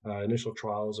 Initial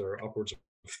trials are upwards of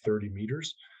 30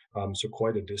 meters. So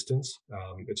quite a distance.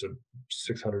 It's a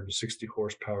 660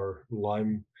 horsepower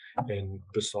lime and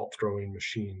basalt throwing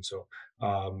machine. So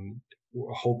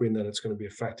we're hoping that it's going to be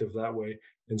effective that way.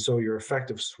 And so your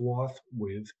effective swath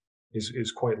width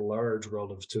is quite large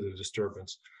relative to the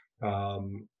disturbance.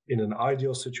 In an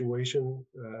ideal situation,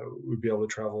 we'd be able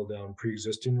to travel down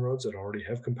pre-existing roads that already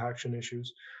have compaction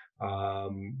issues.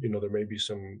 There may be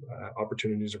some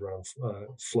opportunities around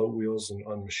float wheels and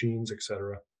on machines,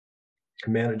 etc.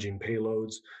 Managing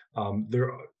payloads.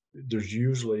 There's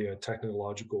usually a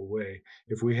technological way.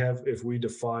 If we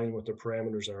define what the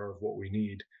parameters are of what we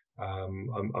need,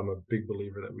 I'm a big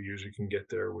believer that we usually can get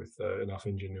there with enough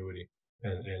ingenuity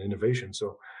and innovation.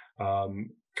 So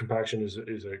compaction is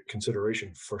a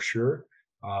consideration for sure.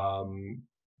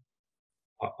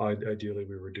 Ideally,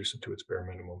 we reduce it to its bare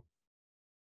minimum.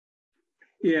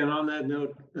 Yeah, and on that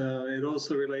note, it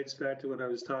also relates back to what I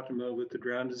was talking about with the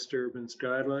ground disturbance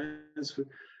guidelines.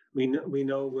 We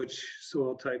know which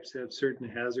soil types have certain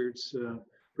hazards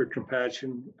for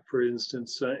compaction, for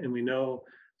instance, and we know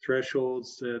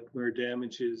thresholds that where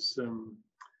damage is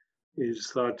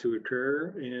thought to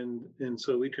occur, and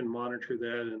so we can monitor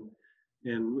that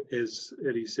and as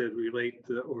Eddie said, relate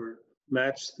or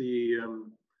match the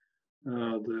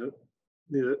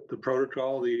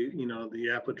protocol,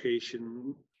 the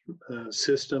application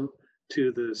system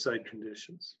to the site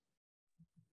conditions.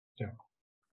 Yeah.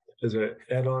 As an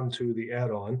add-on to the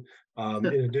add-on, in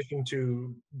addition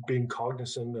to being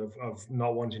cognizant of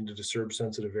not wanting to disturb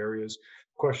sensitive areas,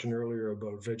 question earlier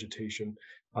about vegetation,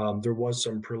 there was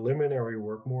some preliminary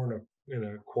work, more in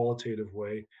a qualitative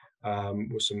way,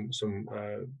 with some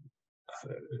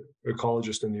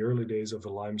ecologists in the early days of the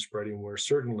lime spreading, where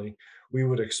certainly we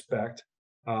would expect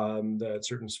that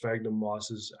certain sphagnum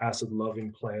mosses,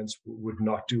 acid-loving plants, would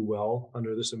not do well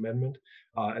under this amendment,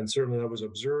 and certainly that was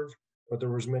observed. But there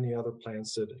was many other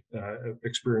plants that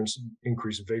experienced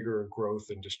increased vigor, growth,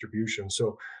 and distribution.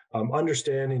 So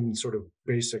understanding sort of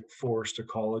basic forest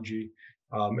ecology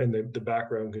and the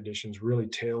background conditions really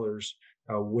tailors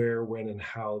where, when, and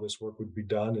how this work would be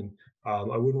done. And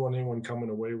I wouldn't want anyone coming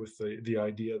away with the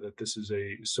idea that this is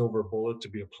a silver bullet to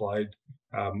be applied,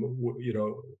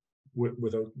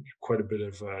 without quite a bit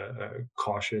of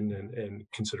caution and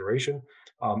consideration.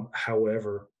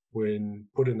 However, when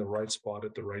put in the right spot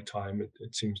at the right time,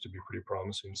 it seems to be pretty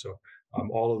promising. So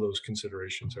all of those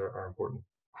considerations are important.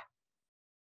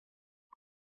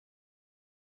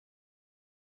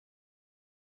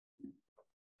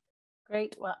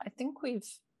 Great. Well, I think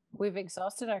we've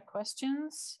exhausted our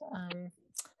questions.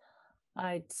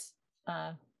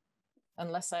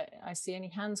 Unless I see any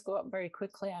hands go up very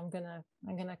quickly, I'm gonna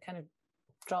kind of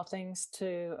draw things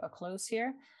to a close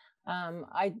here.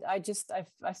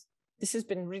 This has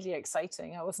been really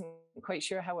exciting. I wasn't quite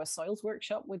sure how a soils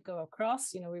workshop would go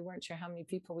across. We weren't sure how many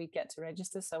people we'd get to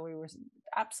register. So we were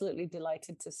absolutely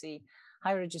delighted to see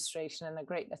high registration and a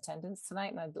great attendance tonight.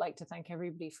 And I'd like to thank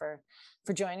everybody for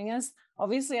joining us.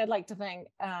 Obviously, I'd like to thank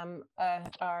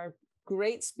our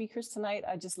great speakers tonight.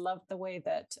 I just loved the way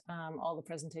that all the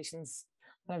presentations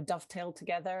kind of dovetailed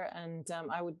together. And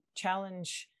I would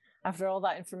challenge, after all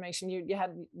that information,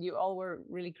 you all were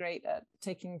really great at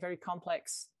taking very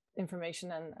complex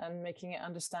information and making it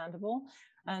understandable.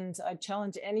 And I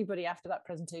challenge anybody after that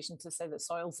presentation to say that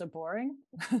soils are boring,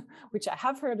 which I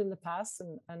have heard in the past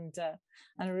and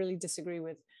I really disagree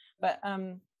with. But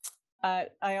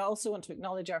I also want to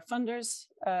acknowledge our funders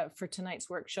for tonight's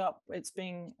workshop. It's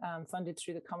being funded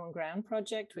through the Common Ground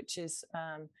Project, which is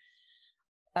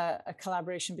a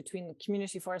collaboration between the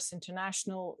Community Forests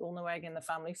International, Ulnaweg, and the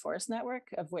Family Forest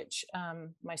Network, of which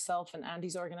myself and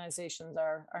Andy's organizations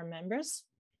are members.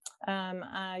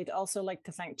 I'd also like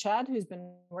to thank Chad, who's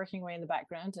been working away in the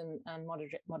background and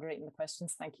moderating the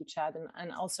questions. Thank you, Chad.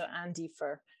 And also Andy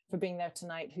for being there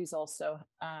tonight, who's also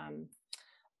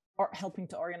helping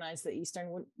to organize the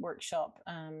Eastern Workshop.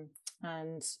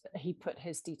 And he put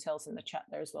his details in the chat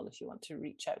there as well, if you want to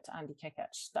reach out to Andy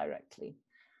Kekach directly.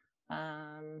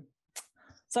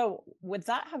 So with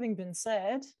that having been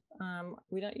said,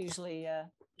 we don't usually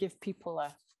give people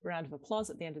a round of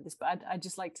applause at the end of this, but I'd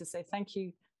just like to say thank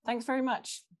you. Thanks very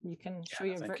much. You can show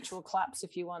your virtual claps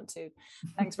if you want to.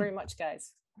 Thanks very much,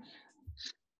 guys.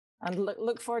 And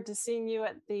look forward to seeing you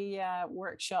at the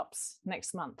workshops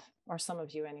next month, or some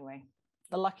of you anyway,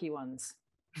 the lucky ones.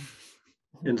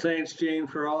 And thanks, Jane,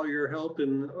 for all your help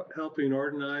in helping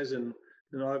organize and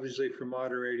obviously for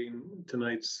moderating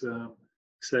tonight's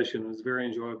session. It was very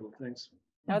enjoyable. Thanks.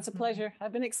 No, it's a pleasure.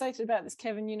 I've been excited about this,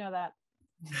 Kevin. You know that.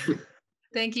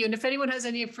 Thank you. And if anyone has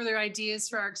any further ideas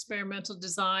for our experimental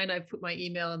design, I've put my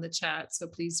email in the chat, so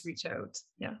please reach out.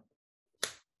 Yeah,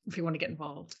 if you want to get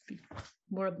involved, be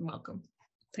more than welcome.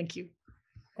 Thank you.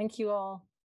 Thank you all.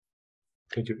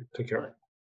 Thank you. Take care.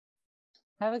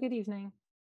 Have a good evening.